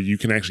 or you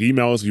can actually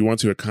email us if you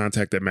want to at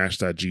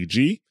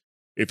contact@mash.gg.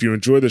 If you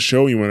enjoy the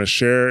show, you want to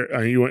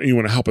share, you want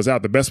to help us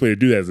out, the best way to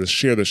do that is to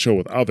share the show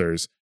with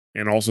others,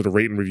 and also to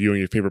rate and review on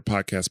your favorite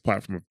podcast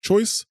platform of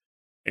choice.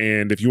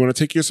 And if you want to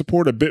take your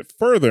support a bit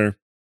further,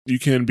 you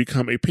can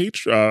become a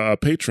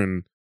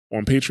patron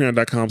on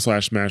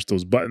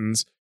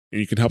patreon.com/mashthosebuttons.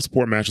 and you can help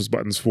support Mash Those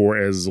Buttons for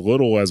as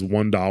little as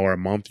 $1 a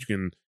month. You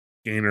can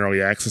gain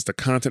early access to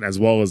content as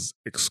well as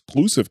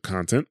exclusive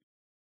content,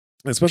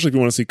 especially if you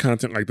want to see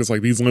content like this,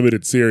 like these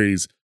limited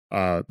series.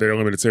 They're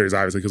limited series,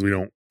 obviously, because we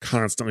don't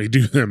constantly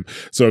do them.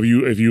 So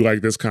if you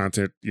like this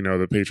content, the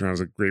Patreon is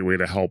a great way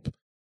to help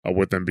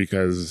with them,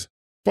 because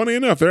funny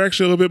enough, they're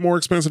actually a little bit more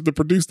expensive to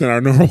produce than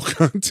our normal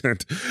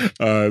content.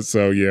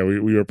 So yeah,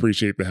 we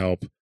appreciate the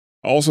help.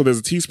 Also, there's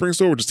a Teespring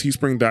store, which is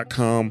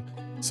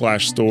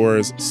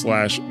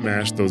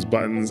teespring.com/stores/mash those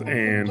buttons.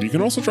 And you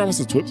can also drop us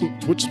a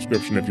Twitch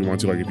subscription if you want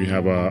to, like if you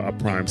have a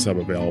Prime sub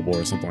available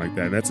or something like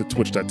that. And that's at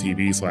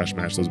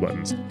twitch.tv/mash those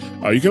buttons.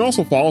 You can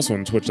also follow us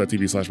on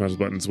twitch.tv/mash those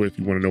buttons if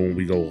you want to know when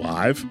we go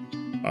live.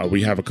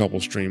 We have a couple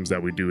streams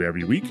that we do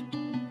every week.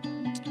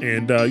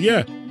 And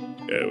yeah,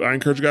 I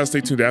encourage you guys to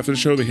stay tuned after the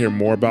show to hear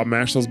more about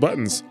Mash Those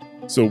Buttons.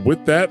 So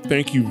with that,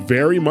 thank you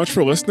very much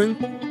for listening.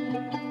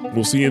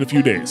 We'll see you in a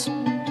few days.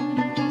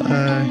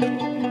 Bye.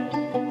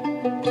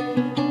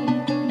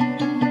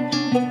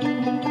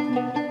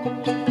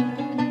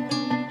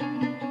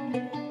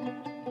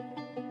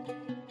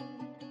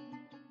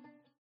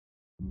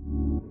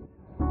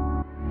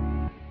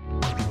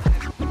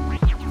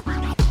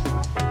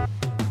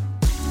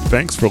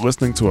 Thanks for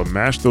listening to a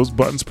Mash Those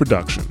Buttons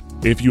production.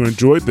 If you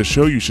enjoyed the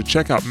show, you should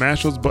check out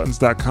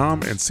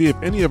mashthosebuttons.com and see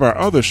if any of our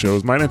other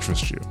shows might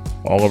interest you.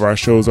 All of our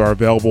shows are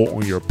available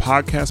on your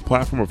podcast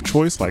platform of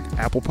choice like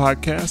Apple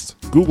Podcasts,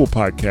 Google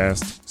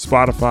Podcasts,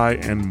 Spotify,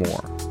 and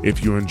more.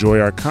 If you enjoy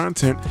our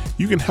content,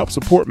 you can help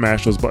support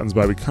Mash Those Buttons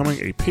by becoming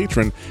a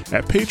patron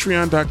at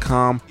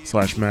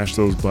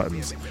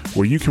patreon.com/mashthosebuttons,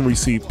 where you can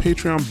receive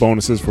Patreon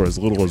bonuses for as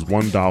little as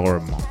 $1 a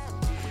month.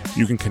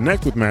 You can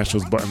connect with Mash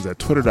Those Buttons at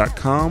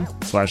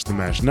twitter.com/The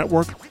Mash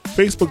Network,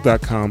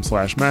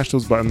 facebook.com/Mash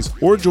Those Buttons,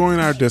 or join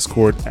our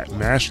Discord at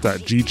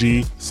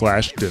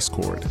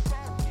mash.gg/Discord.